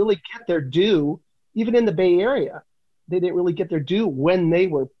really get their due, even in the Bay Area. They didn't really get their due when they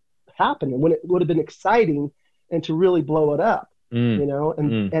were happening, when it would have been exciting and to really blow it up, you know,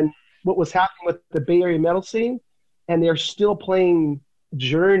 and what was happening with the Bay Area metal scene, and they're still playing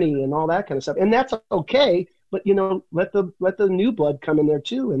Journey and all that kind of stuff. And that's okay, but, you know, let the new blood come in there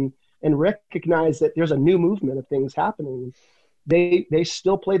too, and recognize that there's a new movement of things happening. They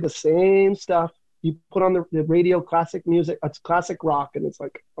still play the same stuff. You put on the radio, classic music, it's classic rock, and it's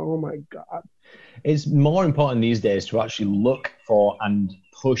like, oh my God. It's more important these days to actually look for and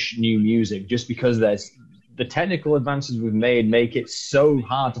push new music, just because there's the technical advances we've made make it so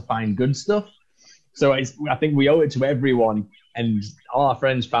hard to find good stuff. So I think we owe it to everyone and all our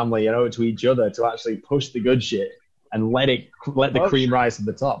friends, family, and owe it to each other to actually push the good shit and let the cream rise to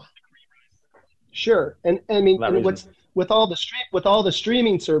the top. Sure. And I mean, with all the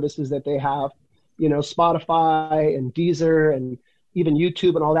streaming services that they have, you know, Spotify and Deezer and even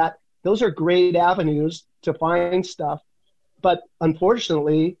YouTube and all that, those are great avenues to find stuff. But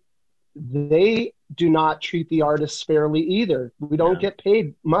unfortunately, they do not treat the artists fairly either. We don't get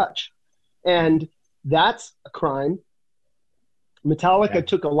paid much. And that's a crime. Metallica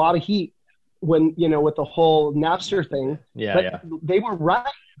took a lot of heat when, you know, with the whole Napster thing. But they were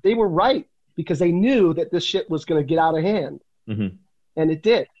right. They were right because they knew that this shit was going to get out of hand. Mm-hmm. And it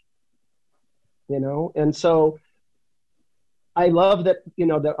did. You know, and so I love that, you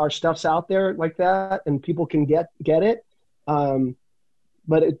know, that our stuff's out there like that and people can get it.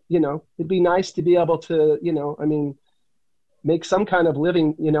 But it, you know, it'd be nice to be able to, you know, I mean, make some kind of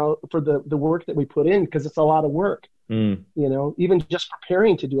living, you know, for the work that we put in, because it's a lot of work, you know, even just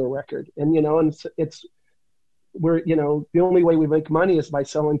preparing to do a record. And, you know, and it's we're, you know, the only way we make money is by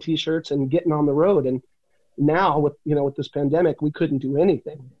selling T-shirts and getting on the road. And now with, you know, with this pandemic, we couldn't do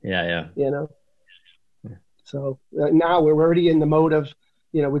anything. Yeah. You know. So now we're already in the mode of,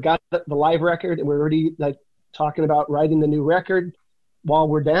 you know, we got the live record and we're already like talking about writing the new record while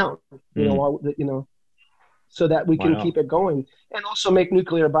we're down, you know, so that we can keep it going and also make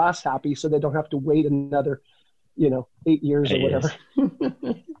Nuclear Blast happy so they don't have to wait another, you know, 8 years or whatever.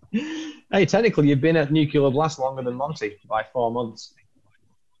 Hey, technically you've been at Nuclear Blast longer than Monty by 4 months.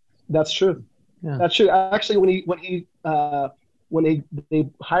 That's true. Yeah. That's true. Actually, when they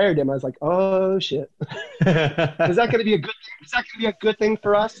hired him, I was like, oh shit. Is that going to be a good thing? Is that going to be a good thing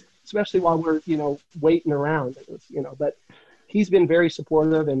for us? Especially while we're, you know, waiting around, you know, but he's been very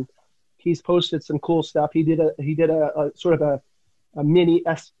supportive and he's posted some cool stuff. He did a sort of a mini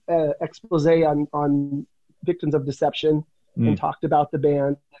expose on victims of deception and talked about the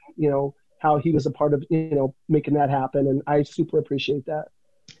band, you know, how he was a part of, you know, making that happen. And I super appreciate that.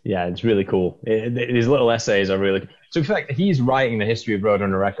 Yeah, it's really cool. His little essays are really... So, in fact, he's writing the history of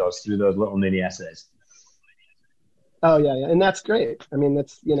Roadrunner Records through those little mini essays. Oh, yeah. And that's great. I mean,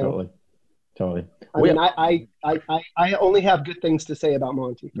 that's, you know... Totally. I mean, I only have good things to say about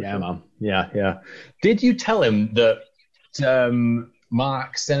Monty. Yeah, man. Yeah. Did you tell him that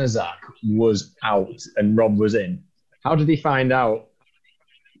Mark Senezak was out and Rob was in? How did he find out?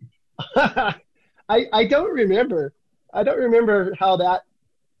 I don't remember. I don't remember how that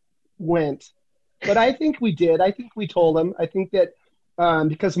went, but I think we did. I think we told him. I think that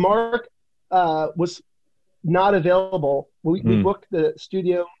because Mark was not available, we booked the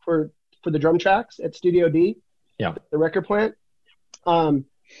studio for the drum tracks at Studio D, the record plant.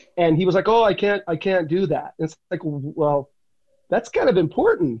 And he was like, "Oh, I can't do that." And it's like, well, that's kind of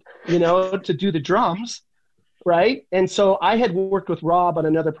important, you know, to do the drums, right? And so I had worked with Rob on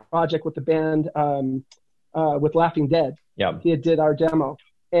another project with the band, with Laughing Dead. Yeah, he did our demo,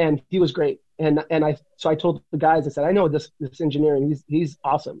 and he was great. And I told the guys, I said, I know this engineer, and he's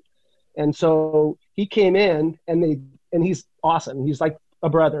awesome. And so he came in, and he's awesome. He's like a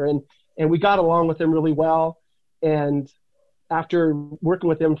brother, and we got along with him really well. And after working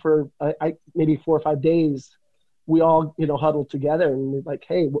with him for maybe 4 or 5 days, we all, you know, huddled together and we're like,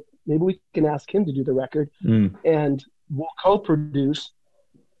 hey, maybe we can ask him to do the record and we'll co-produce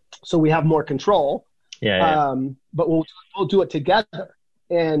so we have more control. But we'll do it together.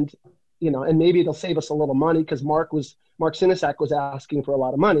 And, you know, and maybe it'll save us a little money because Mark Senezak was asking for a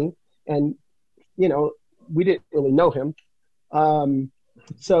lot of money. And, you know, we didn't really know him.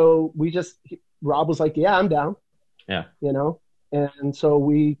 So Rob was like, yeah, I'm down. Yeah. You know? And so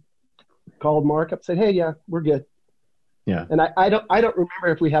we called Mark up, said, hey, yeah, we're good. Yeah. And I don't remember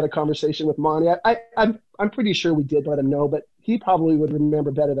if we had a conversation with Monty. I'm pretty sure we did let him know, but he probably would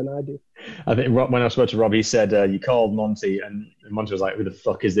remember better than I do. I think when I spoke to Rob, he said you called Monty, and Monty was like, "Who the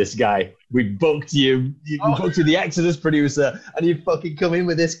fuck is this guy? We booked you. We booked you, the Exodus producer, and you fucking come in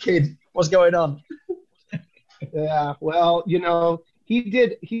with this kid. What's going on?" Yeah. Well, you know, he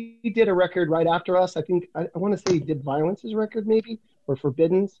did a record right after us. I think I want to say he did Violence's record maybe or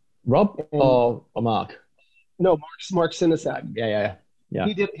Forbidden's. Rob or Mark? No, Mark Sinisak. Yeah.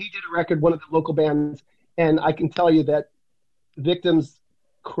 He did a record, one of the local bands, and I can tell you that Victims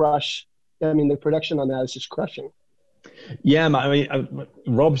crush. I mean, the production on that is just crushing. Yeah, I mean,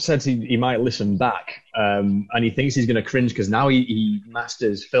 Rob said he might listen back, and he thinks he's going to cringe because now he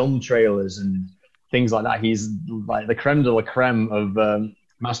masters film trailers and things like that. He's like the creme de la creme of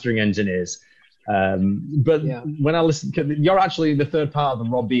mastering engineers. But when I listen, you're actually the third part of the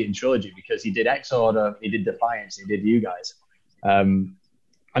Rob Beaton trilogy because he did Exorder, he did Defiance, he did you guys, and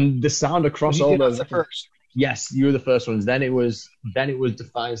the sound across all those. The first. Yes, you were the first ones. Then it was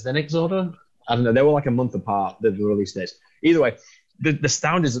Defiance, then Exorder. I don't know. They were like a month apart, the release dates. Either way, the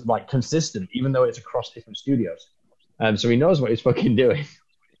sound is like consistent, even though it's across different studios. So he knows what he's fucking doing.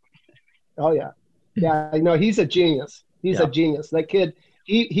 Oh yeah, yeah. No, he's a genius. He's a genius. That kid.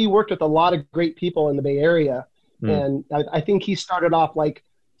 He worked with a lot of great people in the Bay Area, and I think he started off like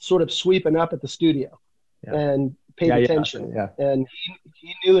sort of sweeping up at the studio and paid attention. Yeah. And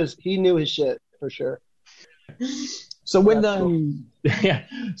he knew his shit for sure. So with them,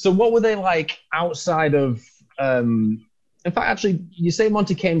 So what were they like outside of? In fact, actually, you say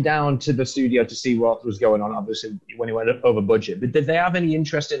Monty came down to the studio to see what was going on. Obviously, when he went over budget, but did they have any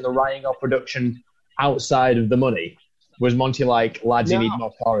interest in the writing or production outside of the money? Was Monty like, lads, you need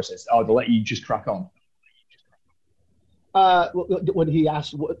more choruses? Oh, they'll let you just crack on. When he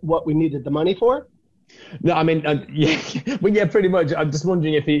asked what we needed the money for? No, I mean, pretty much. I'm just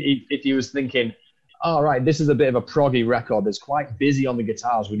wondering if he was thinking, all right, this is a bit of a proggy record that's quite busy on the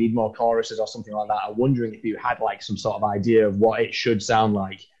guitars. We need more choruses or something like that. I'm wondering if you had like some sort of idea of what it should sound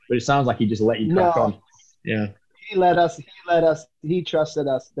like. But it sounds like he just let you crack on. Yeah. He trusted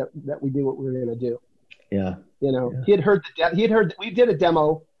us that we knew what we were going to do. Yeah. You know, he had heard we did a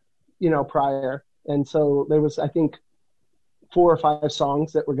demo, you know, prior. And so there was, I think, 4 or 5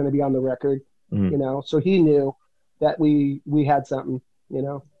 songs that were going to be on the record, you know, so he knew that we had something, you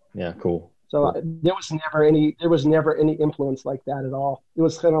know? Yeah. Cool. So there was never any influence like that at all. It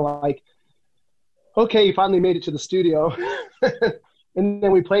was kind of like, okay, he finally made it to the studio. And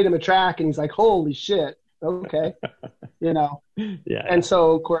then we played him a track and he's like, holy shit. Okay. You know? Yeah. And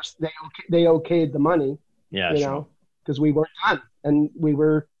so of course they okayed the money, you know, because we weren't done and we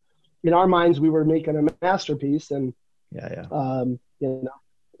were, in our minds, we were making a masterpiece and, you know,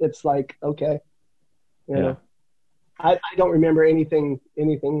 it's like, okay, you know, I don't remember anything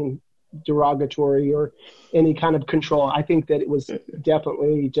derogatory or any kind of control. I think that it was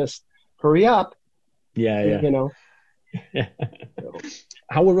definitely just hurry up. You know.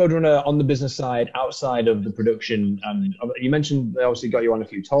 How were Roadrunner on the business side outside of the production? You mentioned they obviously got you on a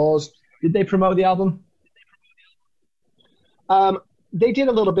few tours. Did they promote the album? They did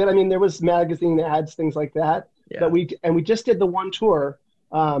a little bit. I mean, there was magazine ads, things like that. But we just did the one tour.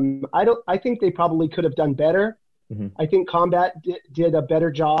 I think they probably could have done better. I think Combat did a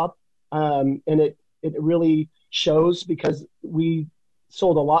better job. And it really shows because we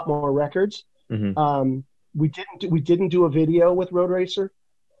sold a lot more records. We didn't do a video with Road Racer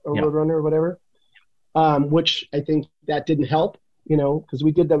or Roadrunner or whatever, which I think that didn't help, you know, because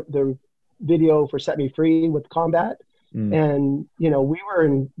we did the video for Set Me Free with Combat, and you know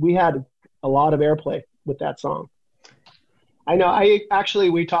we had a lot of airplay with that song. I know.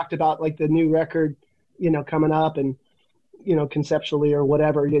 We talked about like the new record, you know, coming up and, you know, conceptually or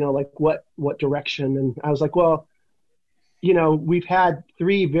whatever, you know, like what direction. And I was like, well, you know, we've had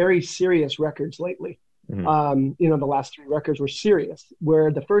 3 very serious records lately. You know, the last 3 records were serious,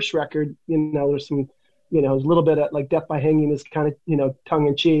 where the first record, you know, there's some, you know, a little bit of like Death by Hanging is kind of, you know, tongue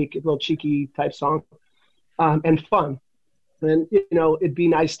in cheek, a little cheeky type song, and fun. And, you know, it'd be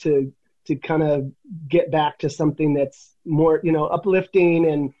nice to kind of get back to something that's more, you know,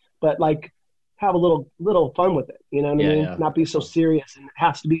 uplifting but like have a little fun with it. You know what I mean? Yeah. Not be so serious and it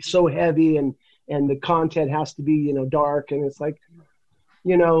has to be so heavy and the content has to be, you know, dark. And it's like,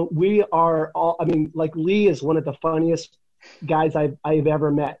 you know, we are all, I mean, like Lee is one of the funniest guys I've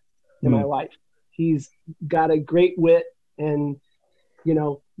ever met in my life. He's got a great wit and, you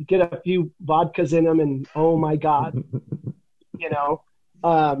know, you get a few vodkas in him and oh my God, you know.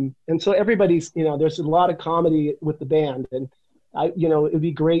 And so everybody's, you know, there's a lot of comedy with the band, and you know, it'd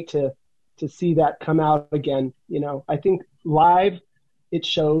be great to see that come out again. You know, I think live it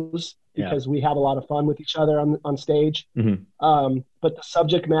shows because we have a lot of fun with each other on stage. Mm-hmm. But the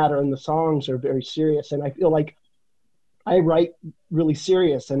subject matter and the songs are very serious, and I feel like I write really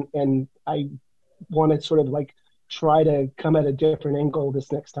serious, and I want to sort of like try to come at a different angle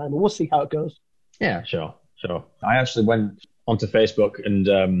this next time, and we'll see how it goes. Yeah, sure. I actually went onto Facebook and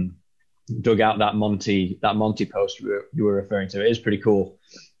dug out that Monty post you were referring to. It is pretty cool,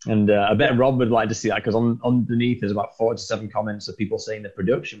 and I bet Rob would like to see that, because underneath there's about 47 comments of people saying the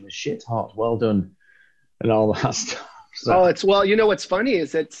production was shit hot, well done, and all that stuff. So. Well, you know what's funny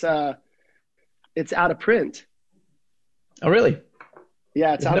is it's out of print. Oh, really?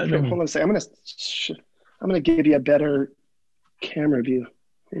 Yeah, it's out of print. Hold on a second. I'm gonna give you a better camera view.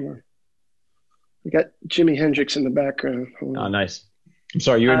 Hold on. We got Jimi Hendrix in the background. Oh, nice. I'm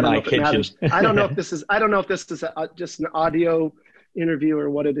sorry, you're in my kitchen. I don't know if this is just an audio interview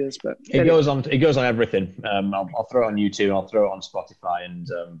or what it is, but it goes on everything. I'll throw it on YouTube. I'll throw it on Spotify, and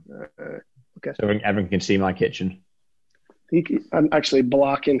okay, so everyone can see my kitchen. I'm actually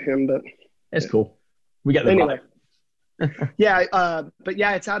blocking him, but it's cool. We get the anyway. But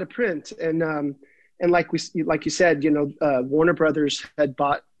yeah, it's out of print, and like you said, you know, Warner Brothers had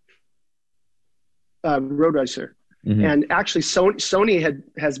bought Road Racer, and actually Sony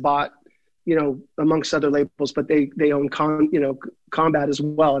has bought, you know, amongst other labels, but they own Combat as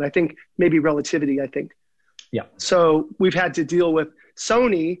well, and I think maybe Relativity. I think. Yeah. So we've had to deal with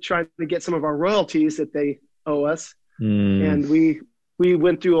Sony trying to get some of our royalties that they owe us, and we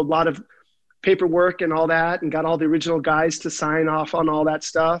went through a lot of paperwork and all that, and got all the original guys to sign off on all that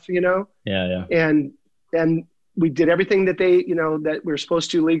stuff, you know. Yeah. And we did everything that they, you know, that we're supposed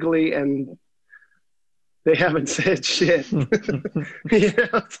to legally, and they haven't said shit. You know,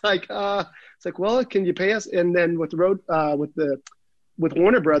 it's like, well, can you pay us? And then with with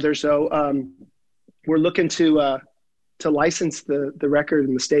Warner Brothers, so we're looking to license the record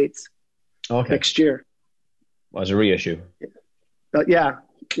in the States next year. Well, as a reissue.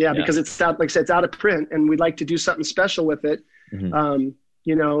 Yeah, because it's out, like I said, it's out of print, and we'd like to do something special with it.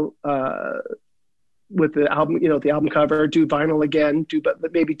 You know, with the album, you know, the album cover, do vinyl again,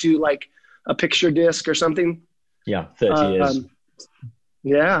 but maybe do like a picture disc or something. Yeah, 30 years.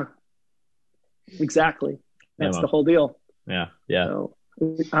 Yeah, exactly. That's the whole deal. Yeah. So,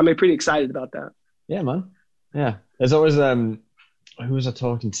 I'm pretty excited about that. Yeah, man. Yeah. There's always who was I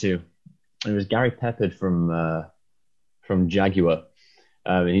talking to? It was Gary Peppard from Jaguar.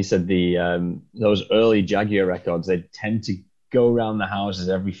 And he said those early Jaguar records, they tend to go around the houses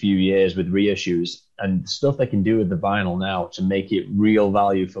every few years with reissues, and stuff they can do with the vinyl now to make it real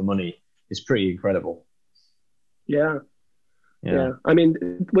value for money is pretty incredible. Yeah. I mean,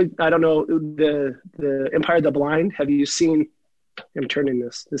 I don't know, the Empire of the Blind. Have you seen? I'm turning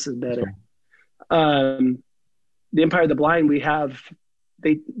this. This is better. The Empire of the Blind.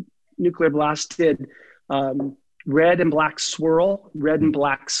 Nuclear Blast did red and black swirl, red and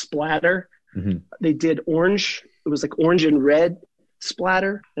black splatter. They did orange. It was like orange and red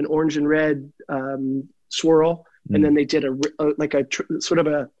splatter and orange and red swirl. And then they did sort of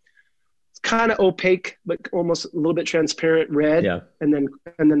a kind of opaque, but almost a little bit transparent red. Yeah. And then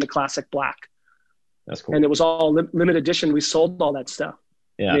the classic black. That's cool. And it was all limited edition. We sold all that stuff.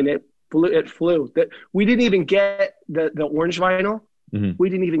 Yeah. I mean, it flew. We didn't even get the orange vinyl. We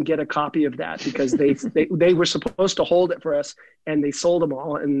didn't even get a copy of that because they were supposed to hold it for us, and they sold them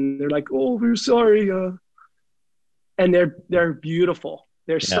all. And they're like, "Oh, we're sorry." And they're beautiful.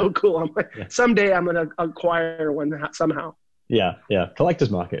 They're so cool. I'm like, someday I'm gonna acquire one somehow. Yeah. Collector's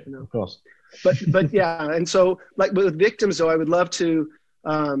market, of course. But yeah, and so like with Victims, though, I would love to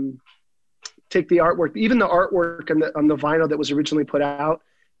take the artwork, even the artwork on the vinyl that was originally put out.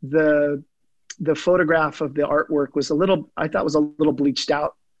 The photograph of the artwork was a little bleached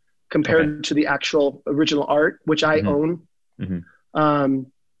out compared to the actual original art, which I own.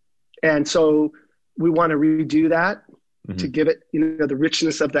 And so we want to redo that to give it, you know, the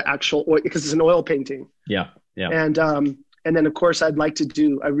richness of the actual oil, because it's an oil painting. Yeah. And then of course I would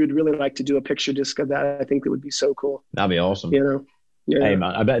really like to do a picture disc of that. I think it would be so cool. That'd be awesome. You know? Yeah. Hey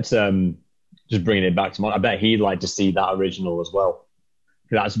man, I bet just bringing it back to Mon, I bet he'd like to see that original as well.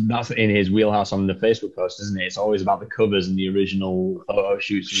 That's in his wheelhouse on the Facebook post, isn't it? It's always about the covers and the original photo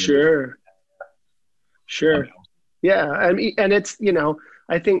shoots. Sure. Yeah, I mean, and it's, you know,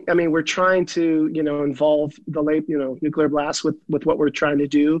 we're trying to, you know, involve the Nuclear Blast with what we're trying to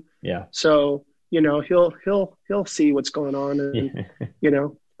do. Yeah. So, you know, he'll see what's going on, and you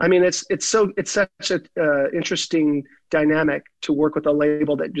know, I mean, it's such a interesting dynamic to work with a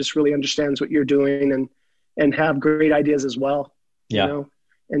label that just really understands what you're doing and have great ideas as well. Yeah. You know,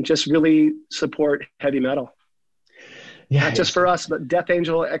 and just really support heavy metal. Yeah, not just for us, but Death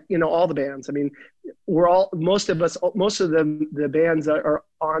Angel, you know, all the bands. I mean, most of the bands are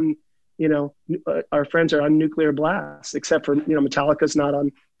on, you know, our friends are on Nuclear Blast, except for, you know, Metallica's not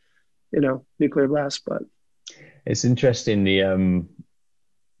on, you know, Nuclear Blast. But it's interesting,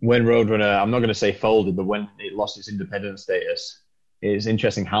 when Roadrunner, I'm not going to say folded, but when it lost its independent status, it's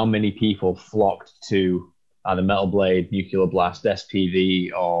interesting how many people flocked to either Metal Blade, Nuclear Blast,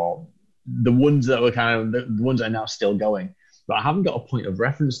 SPV, or the ones that were kind of the ones that are now still going. But I haven't got a point of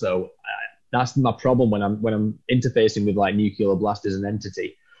reference though. That's my problem when I'm interfacing with like Nuclear Blast as an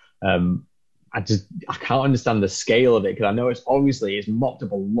entity. I can't understand the scale of it, because I know it's mopped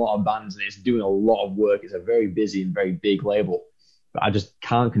up a lot of bands and it's doing a lot of work. It's a very busy and very big label, but I just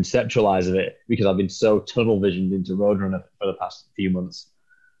can't conceptualize of it because I've been so tunnel visioned into Roadrunner for the past few months.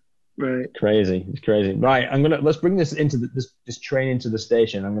 right. It's crazy. Right, let's bring this into this train into the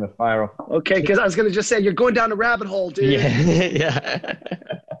station. I'm gonna fire off. Okay, because I was gonna just say you're going down a rabbit hole, dude. Yeah.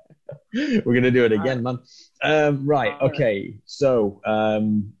 We're gonna do it again, man. Right. Okay. So,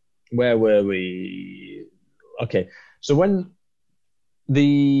 where were we? Okay. So when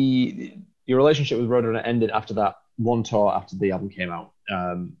your relationship with Roadrunner ended after that one tour after the album came out,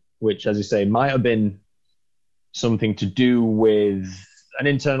 which, as you say, might have been something to do with an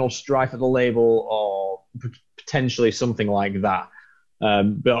internal strife at the label or potentially something like that.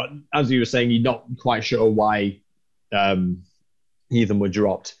 But as you were saying, you're not quite sure why Heathen were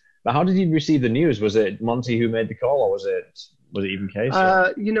dropped. But how did you receive the news? Was it Monty who made the call, or was it even Case?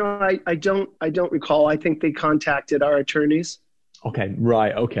 You know, I don't recall. I think they contacted our attorneys. Okay,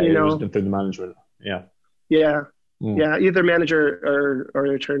 right. Okay, you know, it was through the management. Yeah. Yeah. Yeah, either manager or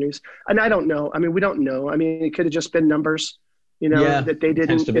attorneys. And I don't know. I mean, we don't know. I mean, it could have just been numbers, you know, that they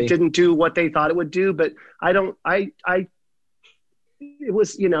didn't do what they thought it would do. But it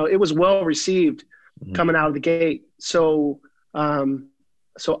was, you know, it was well received coming out of the gate. So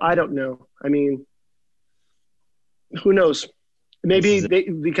I don't know. I mean, who knows? Maybe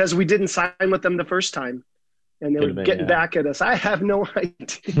because we didn't sign with them the first time. And they were getting back at us. I have no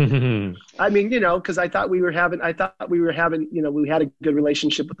idea. I mean, you know, because I thought we were having, you know, we had a good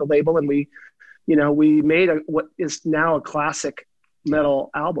relationship with the label, and we made what is now a classic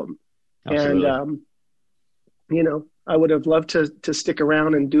metal album. Absolutely. And, you know, I would have loved to stick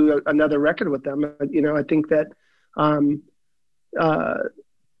around and do another record with them. You know, I think that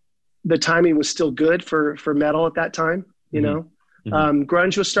the timing was still good for metal at that time, you know.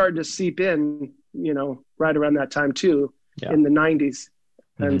 Grunge was starting to seep in, you know, right around that time too, in the 90s.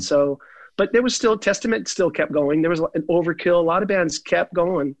 And so, but there was still, Testament still kept going. There was an Overkill. A lot of bands kept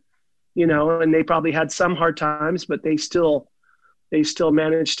going, you know, and they probably had some hard times, but they still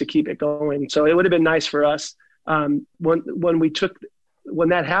managed to keep it going. So it would have been nice for us. When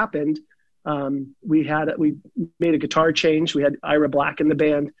that happened, we made a guitar change. We had Ira Black in the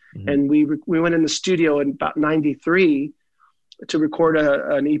band, and we went in the studio in about 93 to record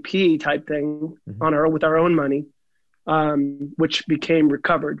an EP type thing with our own money, which became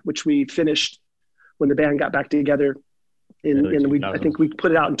Recovered, which we finished when the band got back together. I think we put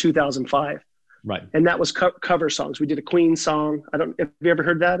it out in 2005. Right. And that was cover songs. We did a Queen song. Have you ever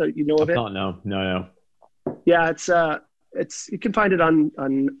heard that? Or you know of it? No. Yeah, it's you can find it on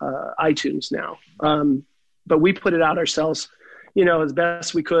iTunes now. But we put it out ourselves, you know, as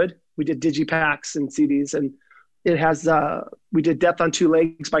best we could. We did digipacks and CDs, and it has we did Death on Two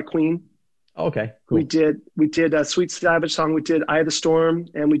Legs by Queen. Okay, cool. We did a Sweet Savage song. We did Eye of the Storm,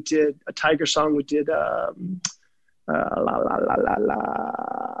 and we did a Tiger song. We did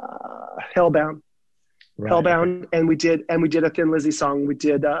Hellbound. Right. Hellbound, and we did a Thin Lizzy song. We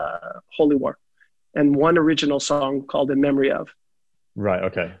did Holy War, and one original song called In Memory Of. Right.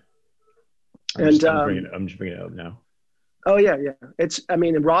 Okay. I'm just bringing it up now. Oh yeah.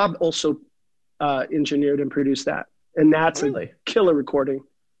 And Rob also engineered and produced that, and that's a killer recording.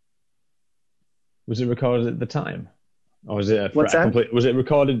 Was it recorded at the time, or was it what's that? Was it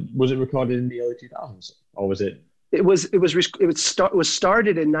recorded in the early 2000s, or was it? It was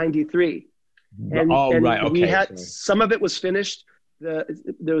started in 93. Right. Okay. We had some of it was finished. There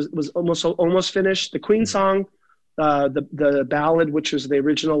was almost finished. The Queen song, the ballad, which was the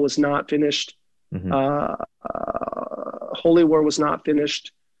original, was not finished. Holy War was not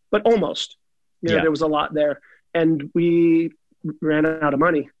finished, but almost. You know, there was a lot there, and we ran out of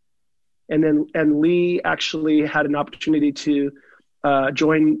money. And Lee actually had an opportunity to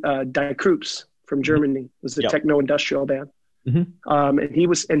join Die Krupps from Germany. It was a techno-industrial band. And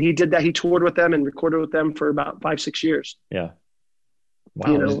he did that. He toured with them and recorded with them for about 5-6 years. Yeah.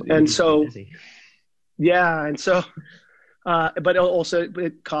 Wow. You know, and so, yeah. And so, but also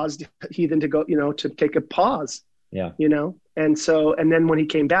it caused Heathen to go, you know, to take a pause. Yeah. You know, and so, and then when he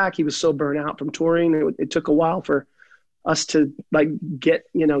came back, he was so burnt out from touring. It took a while for us to like get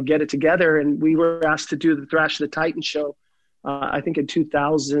it together. And we were asked to do the Thrash of the Titan show, I think in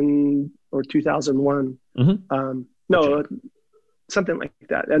 2000 or 2001. No, something like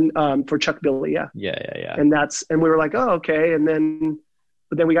that. And for Chuck Billy, yeah. Yeah. And we were like, oh, okay.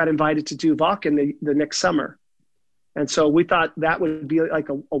 But then we got invited to do Wacken the next summer. And so we thought that would be like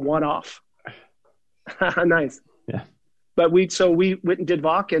a one-off. Nice. Yeah. But we went and did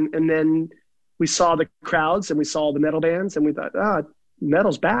Wacken, and then we saw the crowds and we saw the metal bands, and we thought,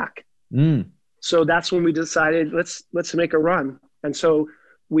 metal's back. So that's when we decided let's make a run. And so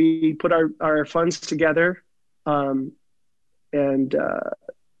we put our funds together, and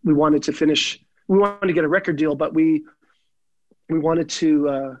we wanted to finish. We wanted to get a record deal, but we wanted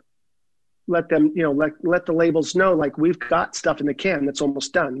to let them, you know, let the labels know, like, we've got stuff in the can that's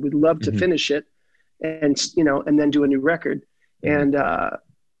almost done. We'd love to finish it, and you know, and then do a new record. And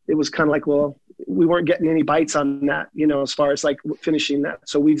it was kind of like, well, we weren't getting any bites on that, you know, as far as like finishing that.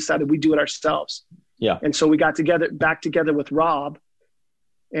 So we decided we'd do it ourselves. Yeah. And so we got back together with Rob,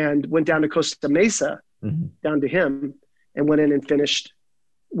 and went down to Costa Mesa, down to him, and went in and finished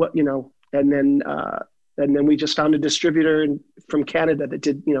what, you know, and then we just found a distributor from Canada that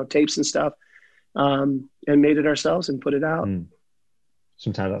did, you know, tapes and stuff, and made it ourselves and put it out.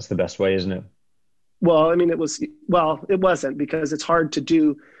 Sometimes that's the best way, isn't it? Well, I mean, it wasn't, because it's hard to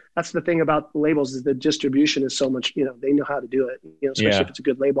do. That's the thing about labels, is the distribution is so much, you know, they know how to do it, you know, especially if it's a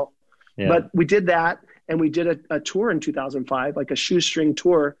good label. Yeah. But we did that, and we did a tour in 2005, like a shoestring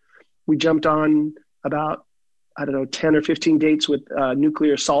tour. We jumped on about, I don't know, 10 or 15 dates with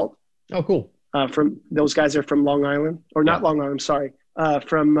Nuclear Assault. Oh, cool. From those guys are from Long Island, or not Long Island, sorry.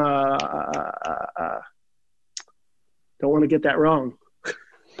 From, don't want to get that wrong.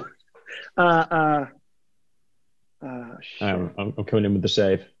 I'm coming in with the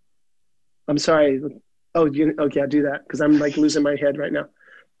save. I'm sorry. Oh, okay, I'll do that, because I'm like losing my head right now.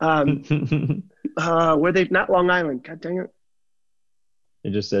 Were they not Long Island? God dang it. It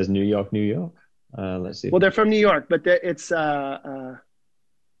just says New York, New York. Let's see. Well, they're from New York, but it's where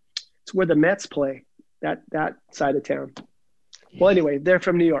the Mets play, that side of town. Well, anyway, they're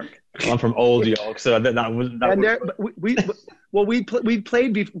from New York. I'm from Old York, so that was. We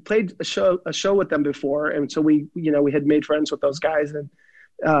played a show with them before, and so we had made friends with those guys, and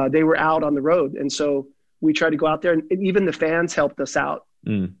they were out on the road, and so we tried to go out there, and even the fans helped us out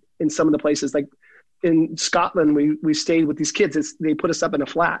in some of the places. Like in Scotland, we stayed with these kids. They put us up in a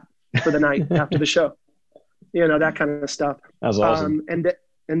flat for the night after the show, you know, that kind of stuff. That was awesome.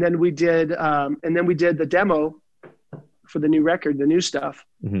 And then we did the demo for the new record, the new stuff.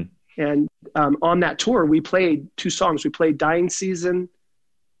 And on that tour, we played 2 songs. We played Dying Season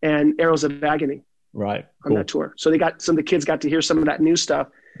and Arrows of Agony. Right. On that tour. So some of the kids got to hear some of that new stuff.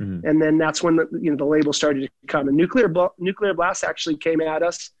 And then that's when the label started to come. And Nuclear Blast actually came at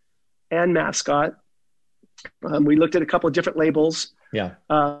us, and Mascot. We looked at a couple of different labels. Yeah.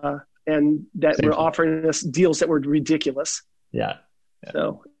 And that were offering us deals that were ridiculous. Yeah.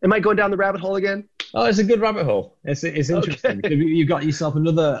 So, am I going down the rabbit hole again? Oh, it's a good rabbit hole. It's interesting. Okay. You got yourself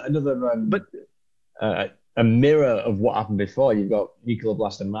another a mirror of what happened before. You've got Nuclear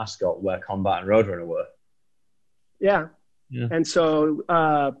Blast and Mascot, where Combat and Roadrunner were. Yeah. And so,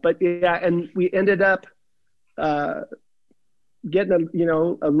 and we ended up getting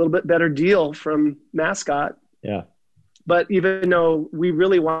a little bit better deal from Mascot. Yeah. But even though we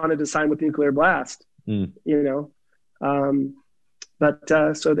really wanted to sign with Nuclear Blast, so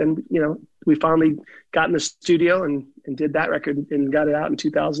then, we finally got in the studio and did that record and got it out in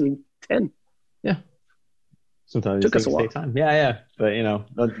 2010. Yeah. Sometimes it took us a while. Time. Yeah. But,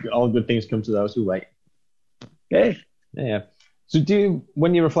 all good things come to those who wait. Okay. Yeah. So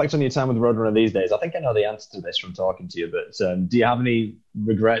when you reflect on your time with Roadrunner these days, I think I know the answer to this from talking to you, but do you have any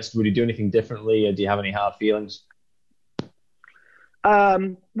regrets? Would you do anything differently, or do you have any hard feelings?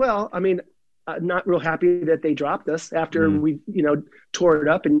 Well, I mean, not real happy that they dropped us after we, tore it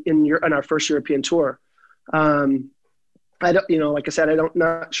up in our first European tour. I don't, like I said,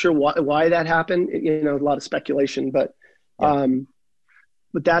 not sure why that happened. A lot of speculation, but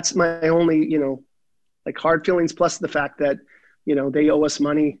that's my only, like hard feelings. Plus the fact that, they owe us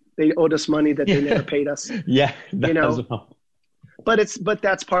money. They owed us money that they never paid us. Yeah. But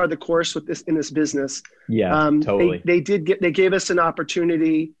that's part of the course in this business. Yeah, totally. They gave us an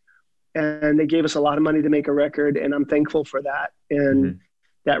opportunity and they gave us a lot of money to make a record, and I'm thankful for that. And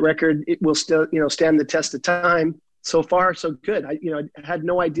that record, it will still, stand the test of time. So far, so good. I had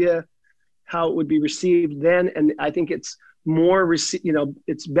no idea how it would be received then, and I think it's more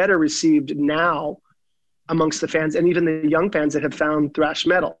it's better received now amongst the fans and even the young fans that have found thrash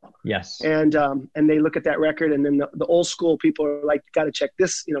metal. Yes. And they look at that record, and then the old school people are like, got to check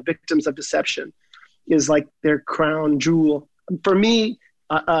this. Victims of Deception is like their crown jewel. For me,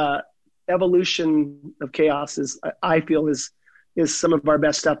 Evolution of Chaos I feel is some of our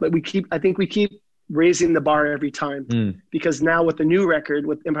best stuff. But I think we keep raising the bar every time, because now with the new record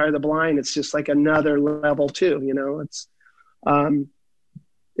with Empire of the Blind, it's just like another level too. It's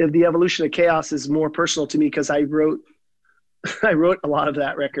the Evolution of Chaos is more personal to me because I wrote a lot of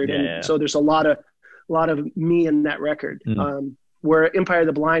that record, so there's a lot of me in that record. Where Empire of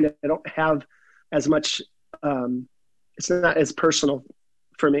the Blind, I don't have as much. It's not as personal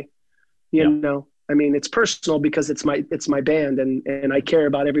for me, you know. I mean, it's personal because it's my band, and I care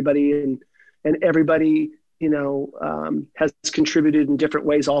about everybody, and everybody, has contributed in different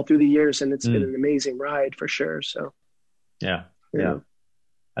ways all through the years, and it's been an amazing ride for sure. So, yeah.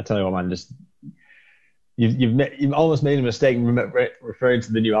 I tell you what, man, just you've almost made a mistake referring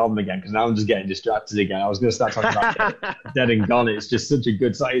to the new album again, because now I'm just getting distracted again. I was going to start talking about Dead and Gone. It's just such a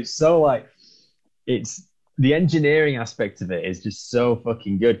good song. It's so it's the engineering aspect of it is just so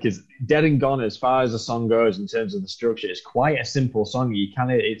fucking good, because Dead and Gone, as far as the song goes in terms of the structure, it's quite a simple song.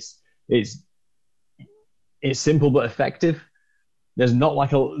 It's simple but effective. There's not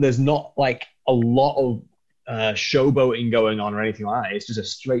like a lot of showboating going on or anything like that. It's just a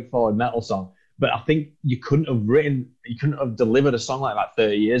straightforward metal song. But I think you couldn't have delivered a song like that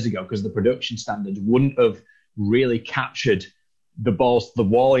 30 years ago, because the production standards wouldn't have really captured the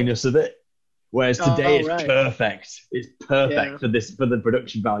walliness of it. Whereas today it's perfect. It's perfect for the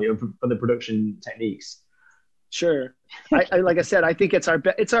production value and for the production techniques. Sure. I like I said, I think it's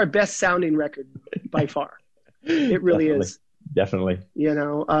our best sounding record by far. It really is. Definitely.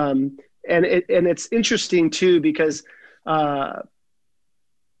 And it's interesting too, because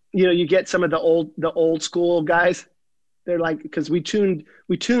you get some of the old school guys. They're like, because we tuned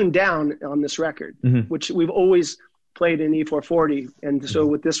down on this record, which we've always played in E440, and so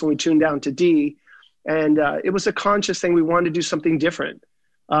with this one we tuned down to D, and it was a conscious thing. We wanted to do something different.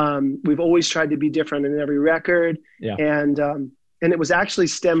 We've always tried to be different in every record, and it was actually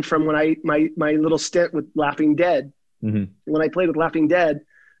stemmed from when my little stint with Laughing Dead. When I played with Laughing Dead,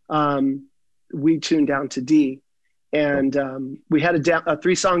 we tuned down to D, and we had a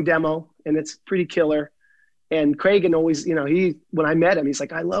 3-song demo, and it's pretty killer. And Craig always, when I met him, he's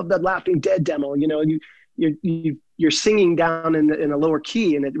like, I love that Laughing Dead demo. You're singing down in a lower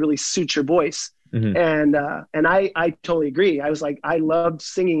key, and it really suits your voice. And I totally agree. I was like, I loved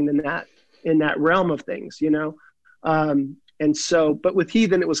singing in that realm of things, and so, but with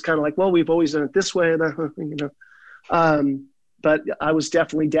Heathen, it was kind of like, well, we've always done it this way, but I was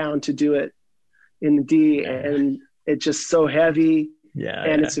definitely down to do it in D, and it's just so heavy.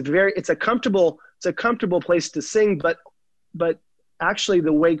 It's a comfortable place to sing, but actually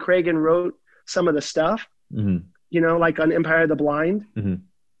the way Cragen wrote some of the stuff, like on Empire of the Blind,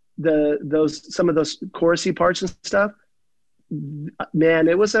 some of those chorusy parts and stuff, man,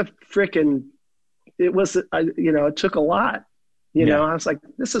 it took a lot, I was like,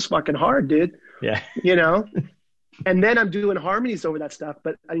 this is fucking hard, dude. And then I'm doing harmonies over that stuff.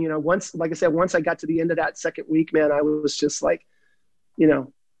 But, once I got to the end of that second week, man, I was just like,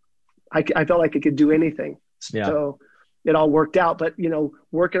 I felt like I could do anything. So it all worked out. But,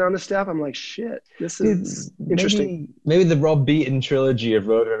 working on the stuff, I'm like, shit, this is interesting. Maybe the Rob Beaton trilogy of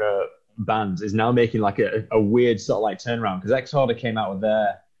Roadrunner bands is now making like a weird sort of like turnaround, because Exorder came out with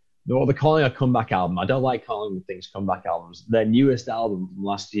what they're calling a comeback album. I don't like calling things comeback albums. Their newest album from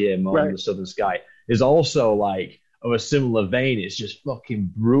last year, More on the Southern Sky, is also like of a similar vein. It's just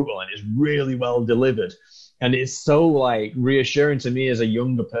fucking brutal, and it's really well delivered. And it's so like reassuring to me as a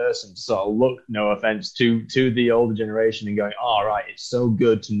younger person to sort of look, no offense, to the older generation and going, all right, it's so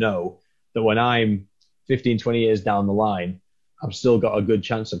good to know that when I'm 15, 20 years down the line, I've still got a good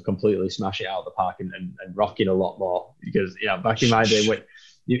chance of completely smashing it out of the park and rocking a lot more. Because, back in my day,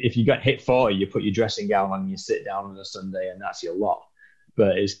 if you got hit 40, you put your dressing gown on and you sit down on a Sunday and that's your lot.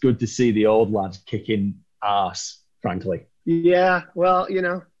 But it's good to see the old lads kicking ass, frankly. Yeah, well,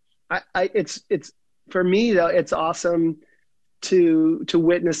 it's for me though, it's awesome to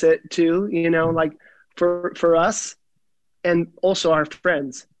witness it too. Like for us, and also our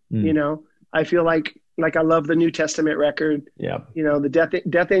friends. I feel like I love the New Testament record. Yeah, the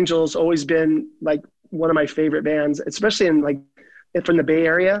Death Angel has always been like one of my favorite bands, especially in like from the Bay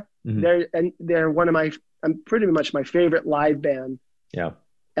Area. Mm-hmm. They're one of I'm pretty much my favorite live band. Yeah.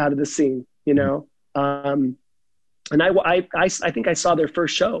 Out of the scene, you know. And I think I saw their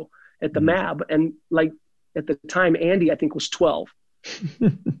first show at the MAB, and like at the time, Andy I think was 12,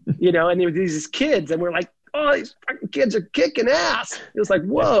 you know, and there were these kids, and we're like, oh, these fucking kids are kicking ass. It was like,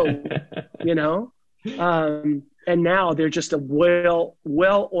 whoa, you know. And now they're just a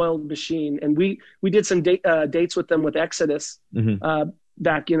well-oiled machine. And we did some dates with them with Exodus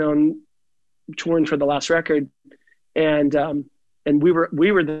back, you know, touring for the last record, and we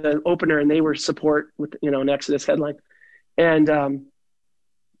were the opener, and they were support with, you know, an Exodus headline, and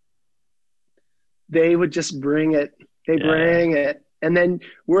they would just bring it. Bring it, and then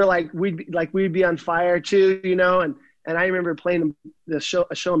we're like we'd be on fire too, you know. And I remember playing a show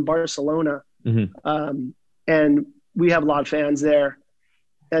in Barcelona, and we have a lot of fans there,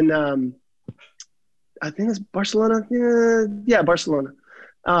 and I think it's Barcelona, yeah, Barcelona.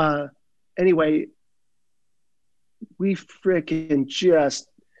 Anyway, we freaking just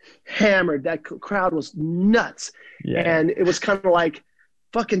hammered. That crowd was nuts. Yeah. And it was kind of like,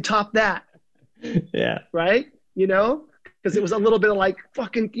 fucking top that. Yeah. Right? You know? Because it was a little bit of like,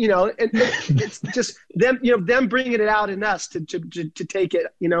 fucking, you know, and it's just them, you know, them bringing it out in us to take it,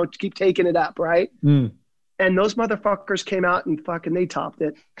 you know, to keep taking it up, right? And those motherfuckers came out and fucking, they topped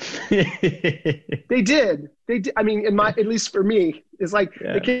it. They did. I mean, at least for me, it's like,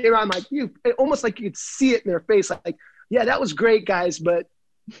 they came out and like, almost like you could see it in their face. Like, yeah, that was great, guys, but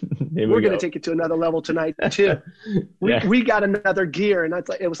we're going to take it to another level tonight too. We got another gear, and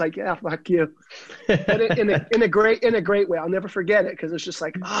it was like, yeah, fuck you. But in a great way. I'll never forget it. Cause it's just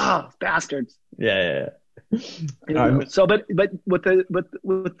like, bastards. Yeah. So, but with the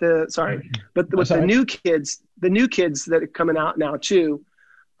new kids that are coming out now too,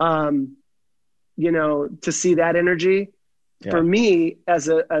 you know, to see that energy for me as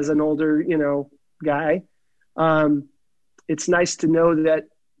an older, you know, guy, it's nice to know that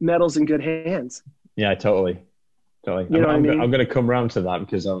metal's in good hands. Yeah, totally. You know I'm going to come around to that,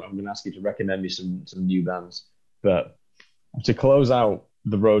 because I'm going to ask you to recommend me some new bands. But to close out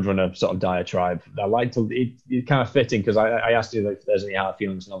the Roadrunner sort of diatribe, I like to, it's kind of fitting, because I asked you if there's any hard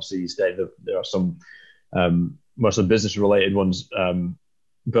feelings, and obviously you said that there are some, mostly business related ones.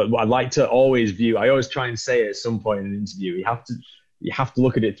 But I like to always try and say at some point in an interview, you have to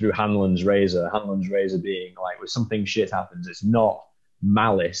look at it through Hanlon's razor. Hanlon's razor being like, when something shit happens, it's not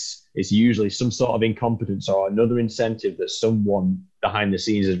malice. It's usually some sort of incompetence or another incentive that someone behind the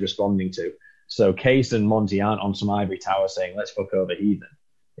scenes is responding to. So Case and Monty aren't on some ivory tower saying, let's fuck over Heathen.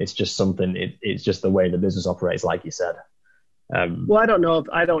 It's just something, it's just the way the business operates, like you said. Well, I don't know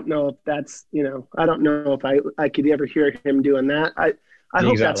if that's, you know, I don't know if I could ever hear him doing that. I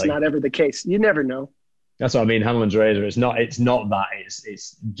hope that's not ever the case. You never know. That's what I mean. Hanlon's razor. It's not that.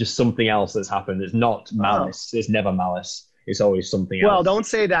 It's just something else that's happened. It's not malice. It's never malice. It's always something else. Well, don't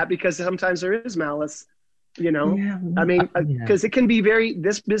say that, because sometimes there is malice. You know, I mean, because it can be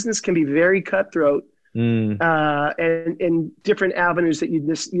this business can be very cutthroat, and in different avenues that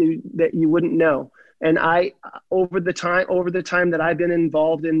you wouldn't know. And over the time that I've been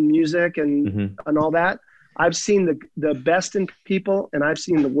involved in music and all that, I've seen the best in people, and I've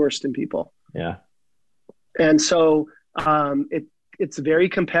seen the worst in people. Yeah. And so it's very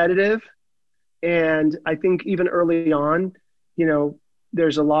competitive. And I think even early on, you know,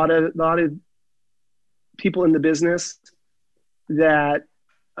 there's a lot of people in the business that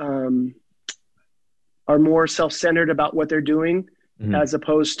are more self-centered about what they're doing, as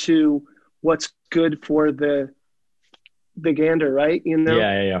opposed to what's good for the big gander, right? You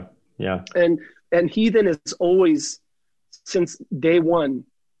know? Yeah. And Heathen is always, since day one,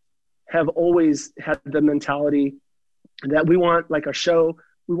 have always had the mentality that we want, like, a show,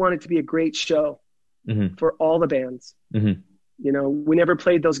 we want it to be a great show for all the bands. You know, we never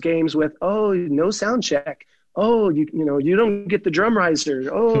played those games with, no sound check. You know, you don't get the drum riser.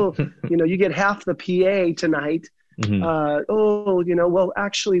 You know, you get half the PA tonight. You know, well,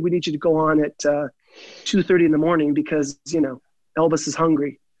 actually, we need you to go on at 2:30 in the morning because, you know, Elvis is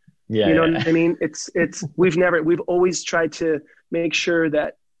hungry. Yeah, you know what I mean? We've always tried to make sure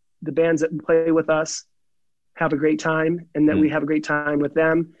that the bands that play with us have a great time, and that we have a great time with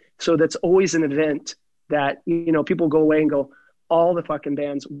them. So that's always an event that, you know, people go away and go, all the fucking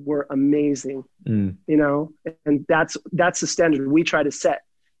bands were amazing, you know, and that's the standard we try to set.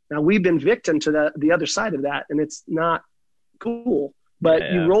 Now, we've been victim to the other side of that, and it's not cool,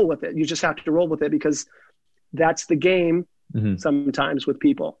 but you roll with it. You just have to roll with it, because that's the game sometimes with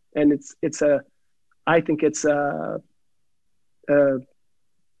people. And I think it's kind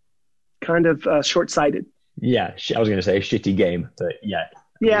of short-sighted. Yeah, I was going to say a shitty game, but yeah.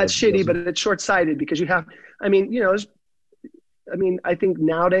 Yeah, it's shitty, but it's short-sighted because you have. I mean, I think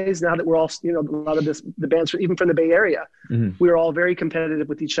nowadays, now that we're all, a lot of the bands, even from the Bay Area, we're all very competitive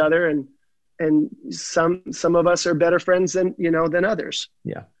with each other, and some of us are better friends than others.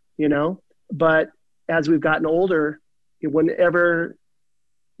 Yeah. But as we've gotten older, whenever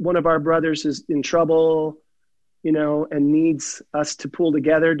one of our brothers is in trouble, and needs us to pull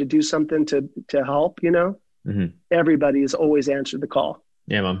together to do something to help, everybody has always answered the call.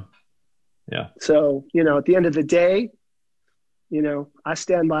 Yeah, man. Yeah. So, at the end of the day, I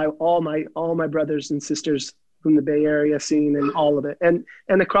stand by all my brothers and sisters from the Bay Area scene and all of it, and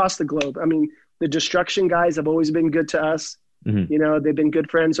across the globe. I mean, the Destruction guys have always been good to us. They've been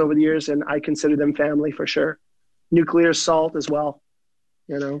good friends over the years, and I consider them family for sure. Nuclear Assault as well.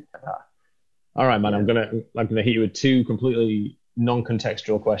 All right, man. Yeah. I'm gonna hit you with two completely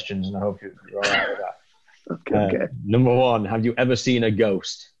non-contextual questions, and I hope you're all right with that. Okay. Number one, have you ever seen a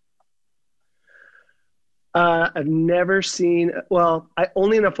ghost? I've never seen. Well,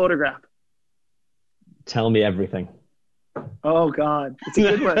 only in a photograph. Tell me everything. Oh God, it's a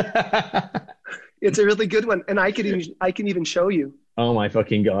good one. It's a really good one, and I can even show you. Oh my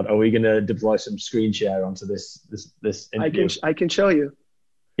fucking God! Are we gonna deploy some screen share onto this interview? I can show you.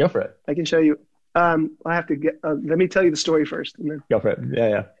 Go for it. I can show you. I have to get. Let me tell you the story first, and then go for it.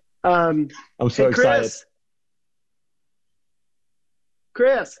 Yeah. I'm so excited.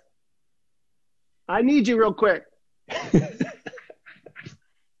 Chris, I need you real quick.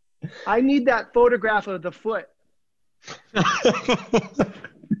 I need that photograph of the foot.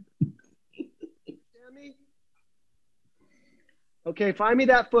 Okay, find me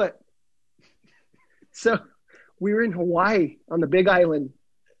that foot. So we were in Hawaii on the Big Island.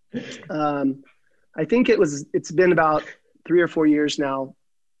 I think it's been about 3 or 4 years now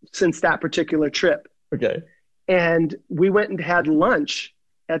since that particular trip. Okay. And we went and had lunch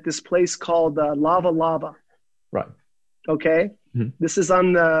at this place called Lava Lava. Right. Okay. Mm-hmm. This is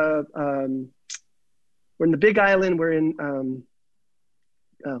on we're in the Big Island. We're in,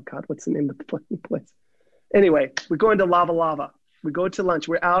 oh God, what's the name of the place? Anyway, we're going to Lava Lava. We go to lunch.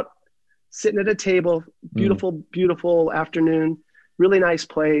 We're out sitting at a table, beautiful afternoon, really nice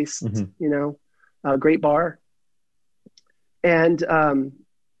place, great bar. And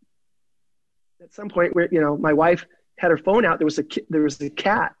at some point where, my wife had her phone out, there was a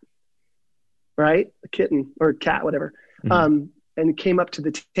cat, right? A kitten or a cat, whatever. And it came up to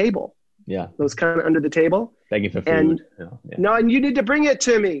the table. Yeah. It was kind of under the table. Begging for food. And, no, and you need to bring it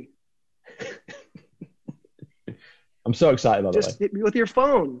to me. I'm so excited, by the way. Just hit me with your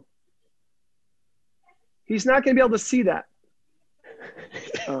phone. He's not going to be able to see that.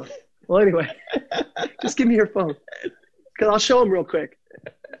 Well, anyway, just give me your phone. Because I'll show him real quick.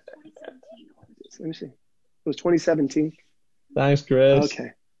 Let me see. It was 2017. Thanks, Chris.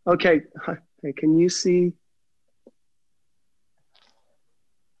 Okay. Hey, can you see?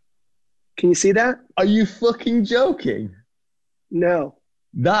 Can you see that? Are you fucking joking? No.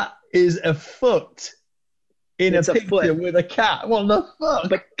 That is a foot in a picture with a cat. What the fuck?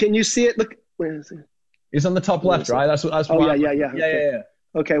 But can you see it? Look, where is it? It's on the top left, right? That's what. Oh, yeah. Yeah.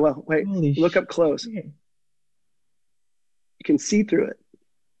 Okay, well, wait. Look up close. Shit. You can see through it.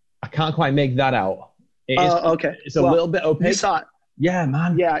 I can't quite make that out. Okay. It's a little bit opaque. You saw it. Yeah,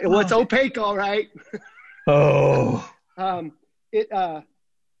 man. Yeah, well, it's opaque, all right. Oh.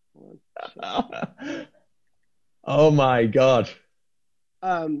 Oh my God.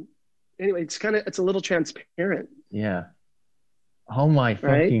 Anyway, it's a little transparent. Yeah. Oh my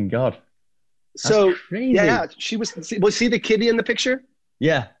fucking God. That's so crazy. Yeah, she was see the kitty in the picture?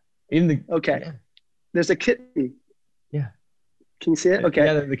 Yeah. Okay. Yeah. There's a kitten. Yeah. Can you see it? Okay.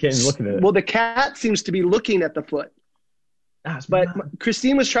 Yeah, the kitten's looking at it. Well, the cat seems to be looking at the foot. But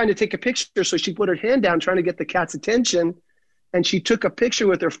Christine was trying to take a picture, so she put her hand down trying to get the cat's attention, and she took a picture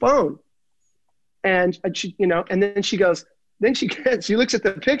with her phone. And she, and then she goes, she looks at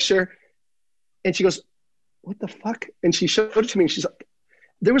the picture, and she goes, "What the fuck?" And she showed it to me. And she's like,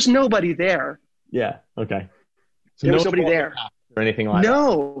 "There was nobody there." Yeah. Okay. So there was nobody there or anything like that.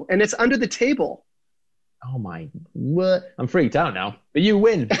 No, and it's under the table. Oh my! What? I'm freaked out now. But you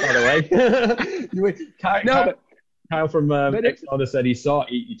win, by the way. You win. Kyle from X-Order said he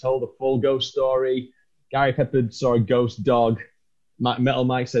told a full ghost story. Gary Peppard saw a ghost dog. Metal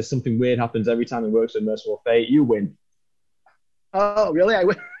Mike says something weird happens every time he works with Merciful Fate. You win. Oh, really?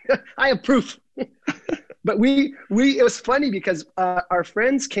 I have proof. But it was funny because our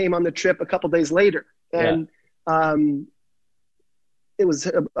friends came on the trip a couple days later, and it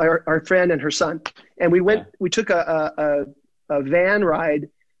was our friend and her son, and we went. Yeah. We took a van ride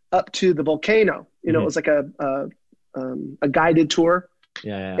up to the volcano. You know, it was like a guided tour.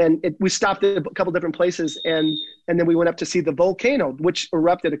 Yeah. And we stopped at a couple different places, and then we went up to see the volcano, which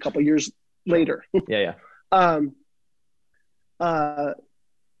erupted a couple years later. Yeah.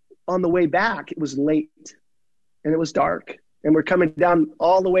 On the way back, it was late and it was dark, and we're coming down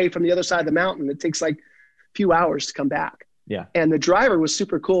all the way from the other side of the mountain. It takes like a few hours to come back. Yeah. And the driver was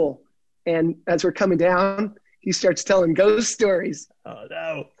super cool. And as we're coming down, he starts telling ghost stories. Oh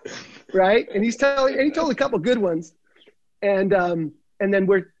no. Right. And he told a couple good ones. And then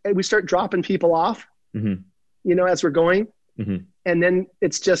we start dropping people off, you know, as we're going. Mm-hmm. And then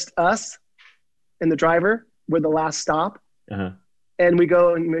it's just us and the driver. We're the last stop. Uh-huh. And we go,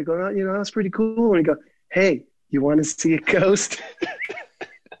 oh, you know, that's pretty cool. And we go, hey, you want to see a ghost?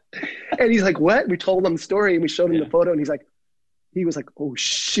 And he's like, what? We told him the story and we showed him the photo. And he was like, oh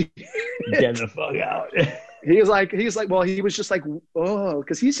shit. Get the fuck out. He was like, well, he was just like, oh,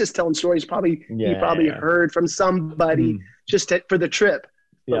 because he's just telling stories. He probably heard from somebody for the trip.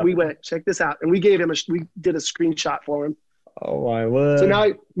 But we went, check this out. And we did a screenshot for him. Oh my word.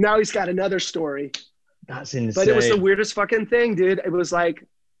 So now he's got another story. That's insane. But it was the weirdest fucking thing, dude. It was like,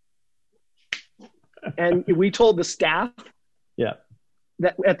 and we told the staff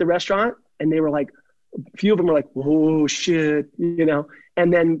that at the restaurant, and they were like, a few of them were like, oh shit, you know.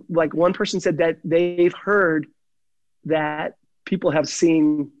 And then like one person said that they've heard that people have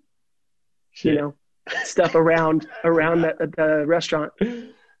seen, you know, stuff around the restaurant.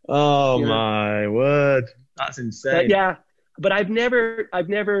 Oh my word. That's insane. But I've never,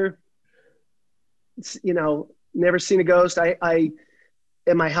 you know, never seen a ghost. I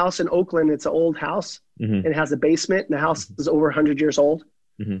in my house in Oakland, it's an old house and it has a basement, and the house is over 100 years old.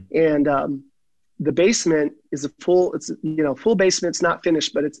 And the basement is full basement. It's not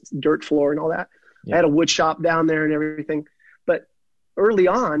finished, but it's dirt floor and all that. I had a wood shop down there and everything. But early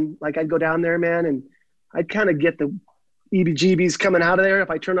on, like I'd go down there, man, and I'd kind of get the EBGBs coming out of there if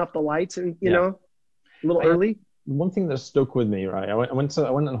I turn off the lights and, you know, a little early. One thing that stuck with me, right? I went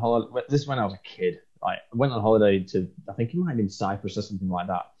on holiday. This is when I was a kid. I went on holiday to, I think it might have been Cyprus or something like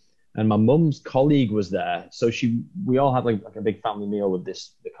that. And my mum's colleague was there. So we all had like a big family meal with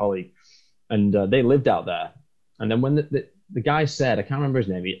the colleague. And they lived out there. And then when the guy said, I can't remember his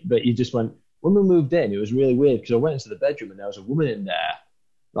name, but he just went, when we moved in, it was really weird because I went into the bedroom and there was a woman in there,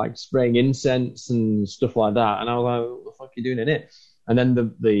 like spraying incense and stuff like that. And I was like, what the fuck are you doing in it? And then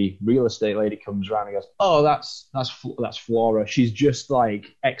the real estate lady comes around and goes, oh, that's Flora. She's just like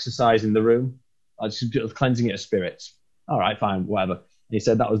exercising the room. She's just cleansing it of spirits. All right, fine, whatever. And he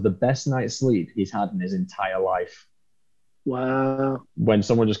said that was the best night's sleep he's had in his entire life. Wow. When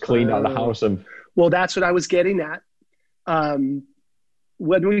someone just cleaned out the house. Well, that's what I was getting at.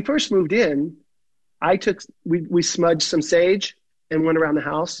 When we first moved in, we smudged some sage and went around the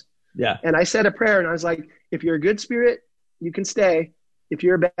house. Yeah. And I said a prayer and I was like, if you're a good spirit, you can stay. If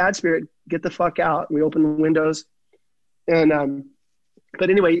you're a bad spirit, get the fuck out. And we opened the windows. And,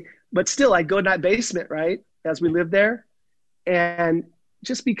 but still I'd go in that basement, right? As we lived there and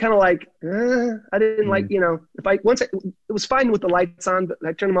just be kind of like, I didn't like, you know, it was fine with the lights on, but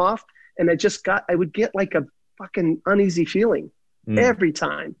I turned them off and I would get like a fucking uneasy feeling every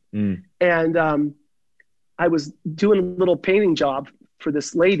time. And I was doing a little painting job for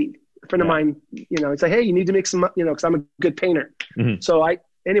this lady, a friend of mine, you know, it's like, hey, you need to make some, you know, cause I'm a good painter. So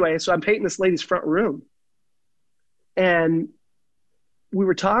I'm painting this lady's front room and we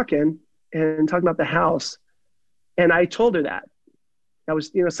were talking about the house. And I told her that I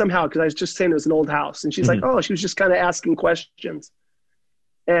was, you know, somehow, cause I was just saying it was an old house and she's like, oh, she was just kind of asking questions.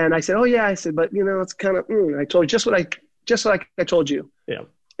 And I said, oh yeah. I said, but you know, it's kind of, I told her just like I told you. Yeah.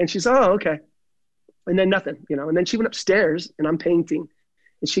 And she's, oh, okay. And then nothing, you know, and then she went upstairs and I'm painting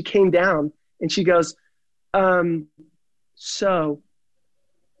and she came down and she goes, so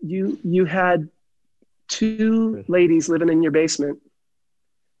you had two ladies living in your basement.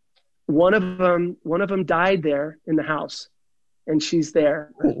 One of them died there in the house and she's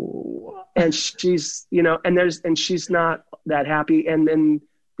there and she's, you know, and she's not that happy. And then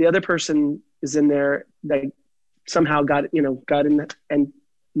the other person is in there that somehow got in and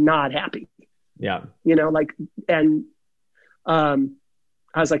not happy. Yeah. You know, like, and,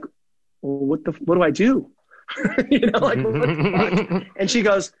 I was like, well, what do I do? You know, like, what the fuck? And she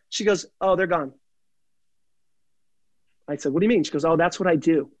goes, oh, they're gone. I said, what do you mean? She goes, oh, that's what I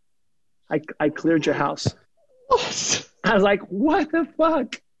do. I cleared your house. I was like, what the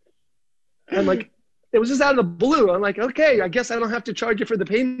fuck? I'm like, it was just out of the blue. I'm like, okay, I guess I don't have to charge you for the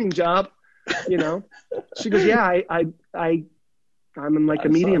painting job. You know? She goes, yeah, I'm like a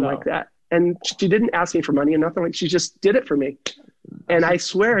medium like that. And she didn't ask me for money or nothing. Like she just did it for me. And I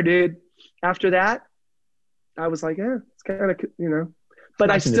swear, dude, after that, I was like, it's kind of, but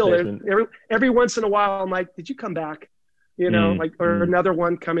Nice I still, investment. every once in a while, I'm like, did you come back? Or another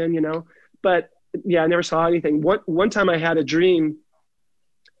one come in, but yeah, I never saw anything. One time I had a dream.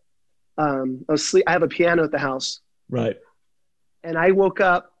 I was asleep. I have a piano at the house. Right. And I woke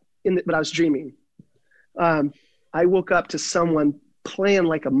up but I was dreaming. I woke up to someone playing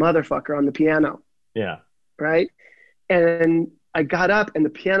like a motherfucker on the piano. Yeah. Right. And I got up and the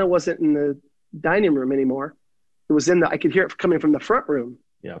piano wasn't in the dining room anymore. It was I could hear it coming from the front room.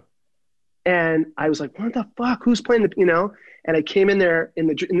 Yeah. And I was like, what the fuck? Who's playing And I came in there and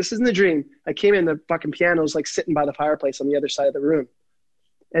this isn't the dream. I came in, the fucking piano was like sitting by the fireplace on the other side of the room.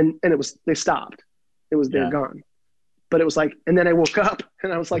 And they stopped. They're gone. But it was like, and then I woke up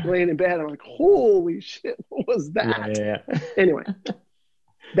and I was like laying in bed. I'm like, holy shit, what was that? Yeah. Anyway,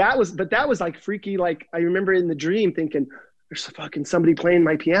 that was like freaky. Like I remember in the dream thinking, there's fucking somebody playing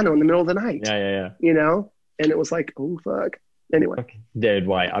my piano in the middle of the night. Yeah. And it was like, oh fuck. Anyway, David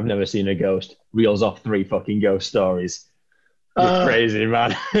White, I've never seen a ghost. Reels off 3 fucking ghost stories. You're crazy,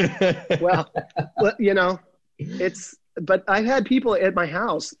 man. well, but I've had people at my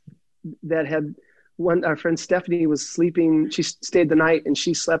house that had our friend Stephanie was sleeping. She stayed the night and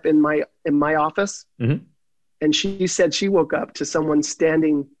she slept in my office. Mm-hmm. And she said she woke up to someone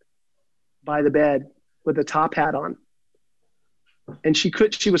standing by the bed with a top hat on. And she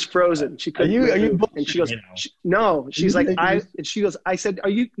was frozen. She couldn't. Are you? And she goes, no. She's like, she goes, I said,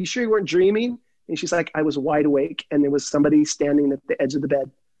 you sure you weren't dreaming? And she's like, I was wide awake, and there was somebody standing at the edge of the bed.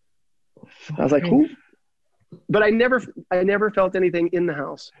 I was like, who? But I never felt anything in the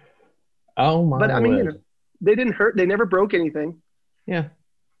house. Oh my! But I mean, they didn't hurt. They never broke anything. Yeah.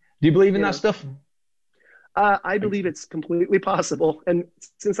 Do you believe in that stuff? I believe it's completely possible. And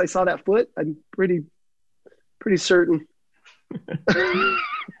since I saw that foot, I'm pretty certain.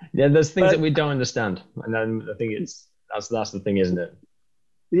 Yeah, there's things that we don't understand, and then I think that's the thing, isn't it?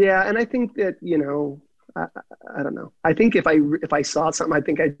 Yeah, and I think that I don't know. I think if I saw something, I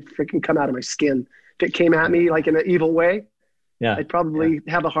think I'd freaking come out of my skin. If it came at me like in an evil way, I'd probably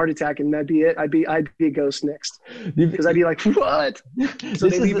have a heart attack, and that'd be it. I'd be a ghost next, because I'd be like, what? So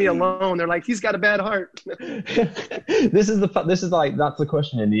they leave me alone. They're like, he's got a bad heart. This is like, that's the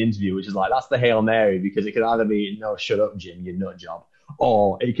question in the interview, which is like, that's the Hail Mary, because it could either be, no, shut up, Jim, you nut job,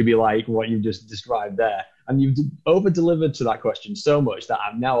 or it could be like what you just described there. And you've over-delivered to that question so much that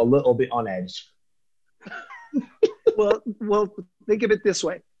I'm now a little bit on edge. Well, think of it this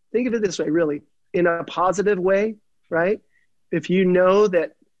way. Really, in a positive way, right? If you know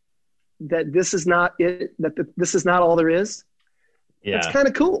that this is not it, this is not all there is, it's kind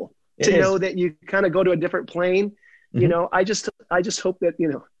of cool to know that you kind of go to a different plane. Mm-hmm. I just hope that,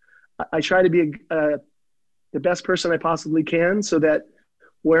 I try to be the best person I possibly can, so that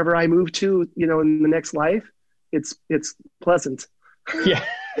wherever I move to, in the next life, it's pleasant. Yeah.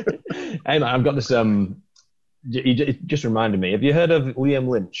 Hey man, I've got this. It just reminded me. Have you heard of Liam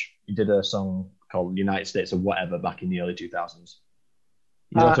Lynch? He did a song called "United States of Whatever" back in the early 2000s.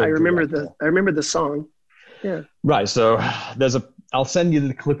 I remember the song. Yeah. Right. So I'll send you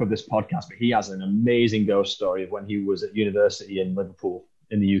the clip of this podcast, but he has an amazing ghost story of when he was at university in Liverpool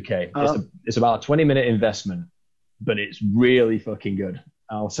in the UK. It's about a 20-minute investment, but it's really fucking good.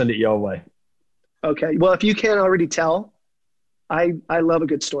 I'll send it your way. Okay. Well, if you can't already tell, I love a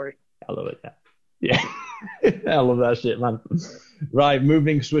good story. I love it. Yeah. I love that shit, man. Right,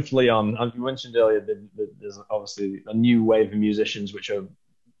 moving swiftly on. You mentioned earlier that there's obviously a new wave of musicians which are,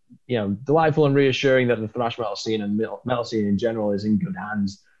 delightful and reassuring that the thrash metal scene and metal scene in general is in good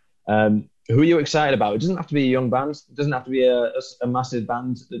hands. Who are you excited about? It doesn't have to be a young band. It doesn't have to be a massive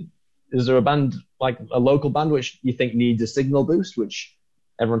band. Is there a band, like a local band, which you think needs a signal boost, which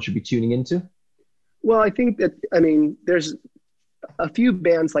everyone should be tuning into? Well, I think that, there's a few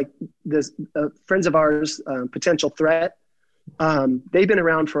bands like this, friends of ours, Potential Threat. They've been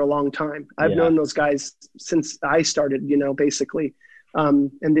around for a long time. I've known those guys since I started, basically.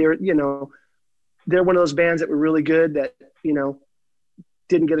 And they're one of those bands that were really good that,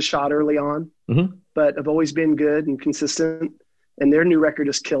 didn't get a shot early on, but have always been good and consistent. And their new record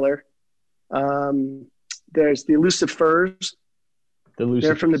is killer. There's the Elusive Furs.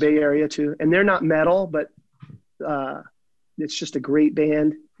 They're from the Bay Area too. And they're not metal, but it's just a great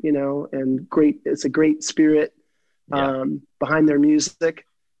band, and it's a great spirit behind their music.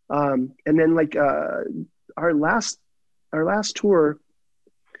 And then like our last tour,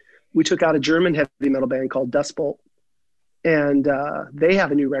 we took out a German heavy metal band called Dustbolt, and they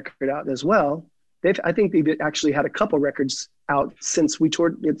have a new record out as well. I think they've actually had a couple records out since they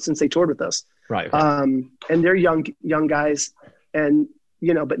toured with us. Right. Okay. And they're young guys. and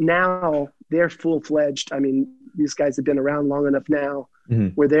but now they're full-fledged. I mean, these guys have been around long enough now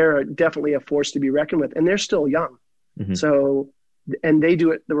where they're definitely a force to be reckoned with, and they're still young. So, and they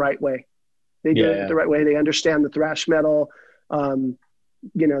do it the right way. They do it the right way. They understand the thrash metal.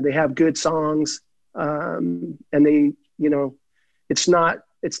 They have good songs, and they, it's not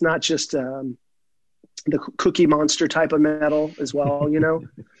just the Cookie Monster type of metal as well,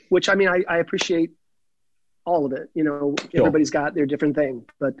 which I mean, I appreciate all of it. Everybody's got their different thing,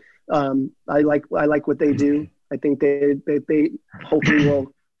 but I like what they do. I think they hopefully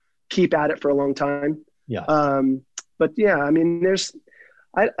will keep at it for a long time. Yeah. But yeah, I mean,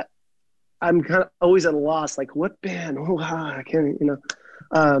 I'm kind of always at a loss, like what band? I can't,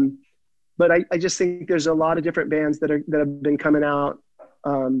 but I just think there's a lot of different bands that have been coming out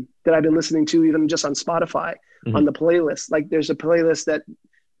that I've been listening to, even just on Spotify on the playlist. Like there's a playlist that,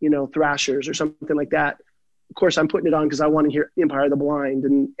 Thrashers or something like that. Of course, I'm putting it on because I want to hear Empire of the Blind,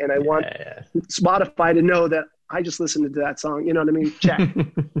 and I want Spotify to know that I just listened to that song. You know what I mean? Check.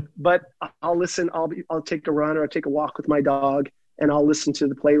 But I'll listen. I'll take a run or I'll take a walk with my dog, and I'll listen to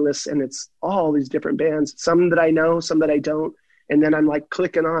the playlist, and it's all these different bands. Some that I know, some that I don't, and then I'm like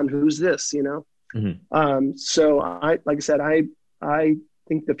clicking on who's this, So like I said, I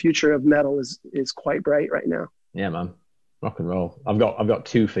think the future of metal is quite bright right now. Yeah, man, rock and roll. I've got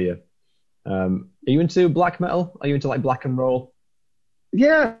two for you. Are you into black metal? Are you into like black and roll?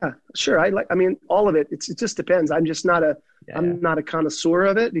 Yeah, sure. I mean, all of it. It just depends. I'm just not I'm not a connoisseur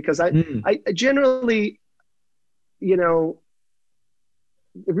of it because I generally,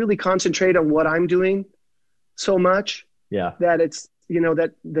 really concentrate on what I'm doing so much that it's,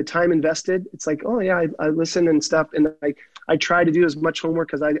 that the time invested, it's like, oh yeah, I listen and stuff. And I try to do as much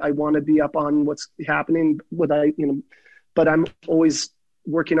homework because I want to be up on what's happening but I'm always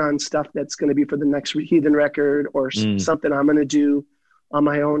working on stuff that's going to be for the next Heathen record or something I'm going to do on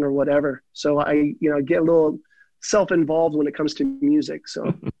my own or whatever. So I get a little self-involved when it comes to music.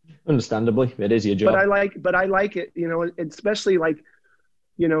 So understandably, it is your job. But I like it, especially like,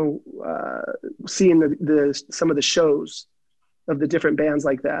 seeing some of the shows of the different bands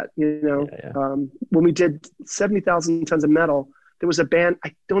like that, when we did 70,000 Tons of Metal, there was a band,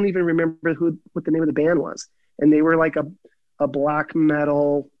 I don't even remember what the name of the band was. And they were like a black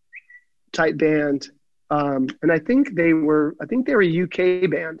metal type band. And I think they were a UK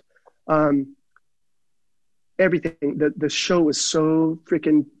band. Everything, the show was so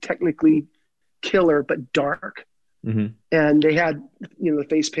freaking technically killer, but dark. And they had, the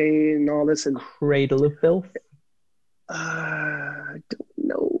face paint and all this, and Cradle of Filth. I don't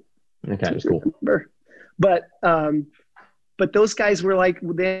know. Okay, that's cool. But those guys were like,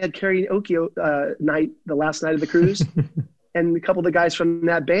 they had karaoke night, the last night of the cruise, and a couple of the guys from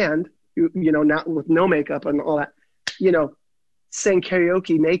that band, not with no makeup and all that, sang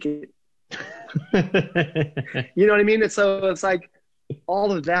karaoke naked. You know what I mean? And so it's like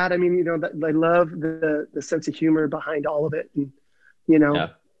all of that. I mean, I love the sense of humor behind all of it, and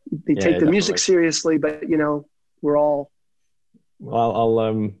they take the music seriously, but we're all.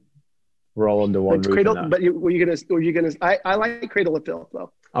 Well, we're all under one roof. But were you gonna? I like Cradle of Filth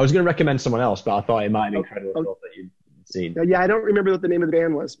though. I was gonna recommend someone else, but I thought it might be Cradle of Filth that you'd seen. Yeah, I don't remember what the name of the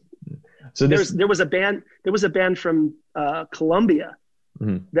band was. So there was a band from Colombia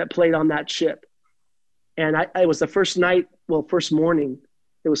that played on that ship, and I was the first morning.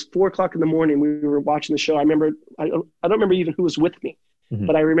 It was 4:00 in the morning. We were watching the show. I remember. I don't remember even who was with me,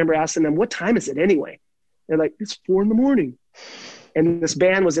 but I remember asking them, "What time is it anyway?" They're like, "It's 4 a.m." And this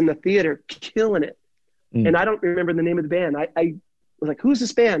band was in the theater killing it. And I don't remember the name of the band. I was like, "Who's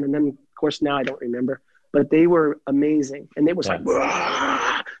this band?" And then, of course, now I don't remember. But they were amazing. And it was like,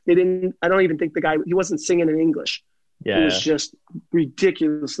 I don't even think the guy, he wasn't singing in English. Yeah. It was just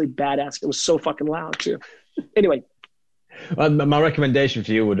ridiculously badass. It was so fucking loud, too. Anyway. Well, my recommendation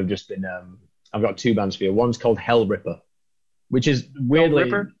for you would have just been, I've got two bands for you. One's called Hell Ripper, which is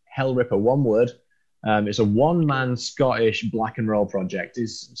weirdly Hell Ripper, one word. It's a one-man Scottish black and roll project.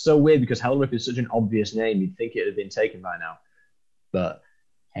 It's so weird because Hell Ripper is such an obvious name. You'd think it had been taken by now. But,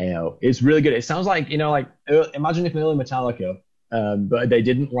 hey, it's really good. It sounds like, imagine if early Metallica, but they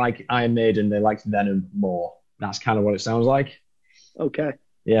didn't like Iron Maiden, they liked Venom more. That's kind of what it sounds like. Okay.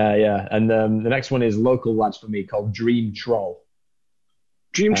 Yeah. And the next one is local lads for me called Dream Troll.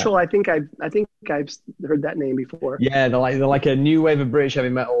 Dream Troll, I think I've heard that name before. Yeah, they're like a new wave of British heavy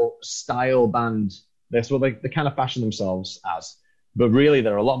metal style band. That's what they kind of fashion themselves as, but really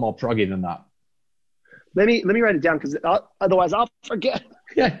they're a lot more proggy than that. Let me write it down because otherwise I'll forget.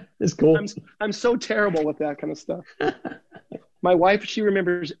 Yeah, it's cool. I'm so terrible with that kind of stuff. My wife, she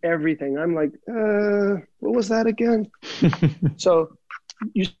remembers everything. I'm like, what was that again? So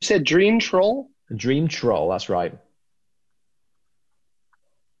you said Dream Troll? Dream Troll, that's right.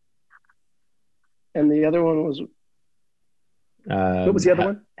 And the other one was, what was the other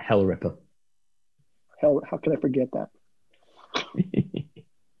one? Hell Ripper. Hell, how could I forget that?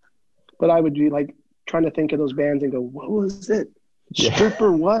 But I would be like trying to think of those bands and go, what was it?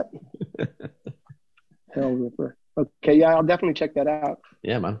 Stripper what? Hell Ripper. Okay, yeah, I'll definitely check that out.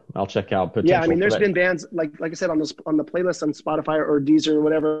 Yeah, man, I'll check out. Potential. Yeah, I mean, there's been bands like I said on the playlist on Spotify or Deezer or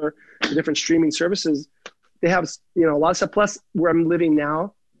whatever, the different streaming services. They have a lot of stuff. Plus, where I'm living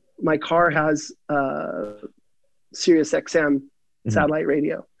now, my car has Sirius XM satellite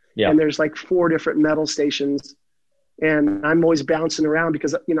radio, and there's like 4 different metal stations, and I'm always bouncing around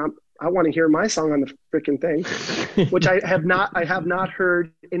because I want to hear my song on the freaking thing, which I have not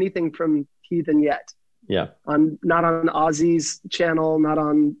heard anything from Heathen yet. Yeah. Not on Ozzy's channel, not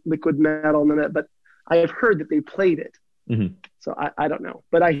on Liquid Metal, none of that, but I have heard that they played it. Mm-hmm. So I don't know,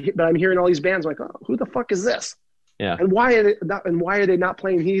 but I'm hearing all these bands. I'm like, oh, who the fuck is this? Yeah. And why are they not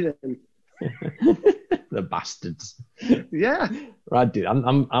playing Heathen? The bastards. Yeah. Right, dude.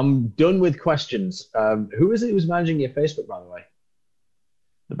 I'm done with questions. Who is it who's managing your Facebook, by the way?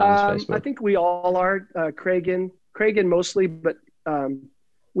 The band's Facebook. I think we all are. Craigan mostly, but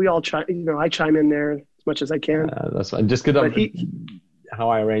we all I chime in there as much as I can. That's fine. Just because how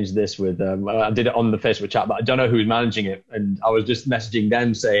I arranged this with, I did it on the Facebook chat, but I don't know who's managing it. And I was just messaging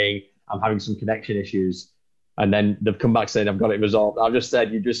them saying, I'm having some connection issues. And then they've come back saying, I've got it resolved. I've just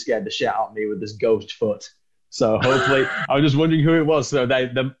said, you just scared the shit out of me with this ghost foot. So hopefully, I was just wondering who it was. So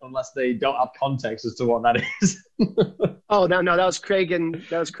unless they don't have context as to what that is. Oh, no, that was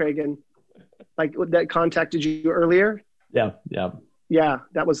Craigan. Like that contacted you earlier? Yeah. Yeah,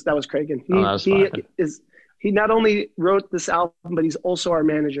 that was Craigan. He not only wrote this album, but he's also our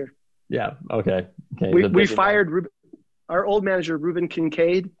manager. Yeah. Okay. We fired our old manager, Ruben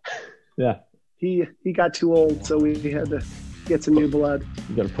Kincaid. Yeah. He got too old, so we had to get some new blood.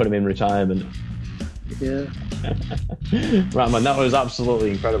 You got to put him in retirement. Yeah. Right, man. That was absolutely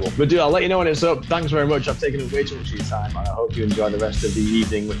incredible. But dude, I'll let you know when it's up. Thanks very much. I've taken up way too much of your time, and I hope you enjoy the rest of the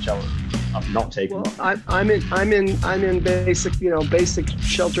evening, which I've not taken. Well, I'm in basic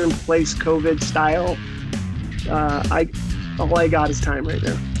shelter in place COVID style. All I got is time right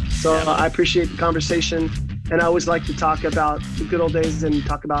now. So I appreciate the conversation, and I always like to talk about the good old days and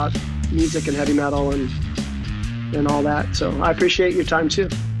talk about music and heavy metal and all that. So I appreciate your time too.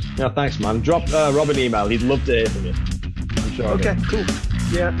 Yeah, thanks, man. Drop Rob an email. He'd love to hear from you. I'm sure. Okay, cool.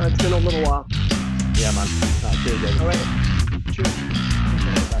 Yeah, it's been a little while. Yeah, man. Cheers, David. All right. Cheers.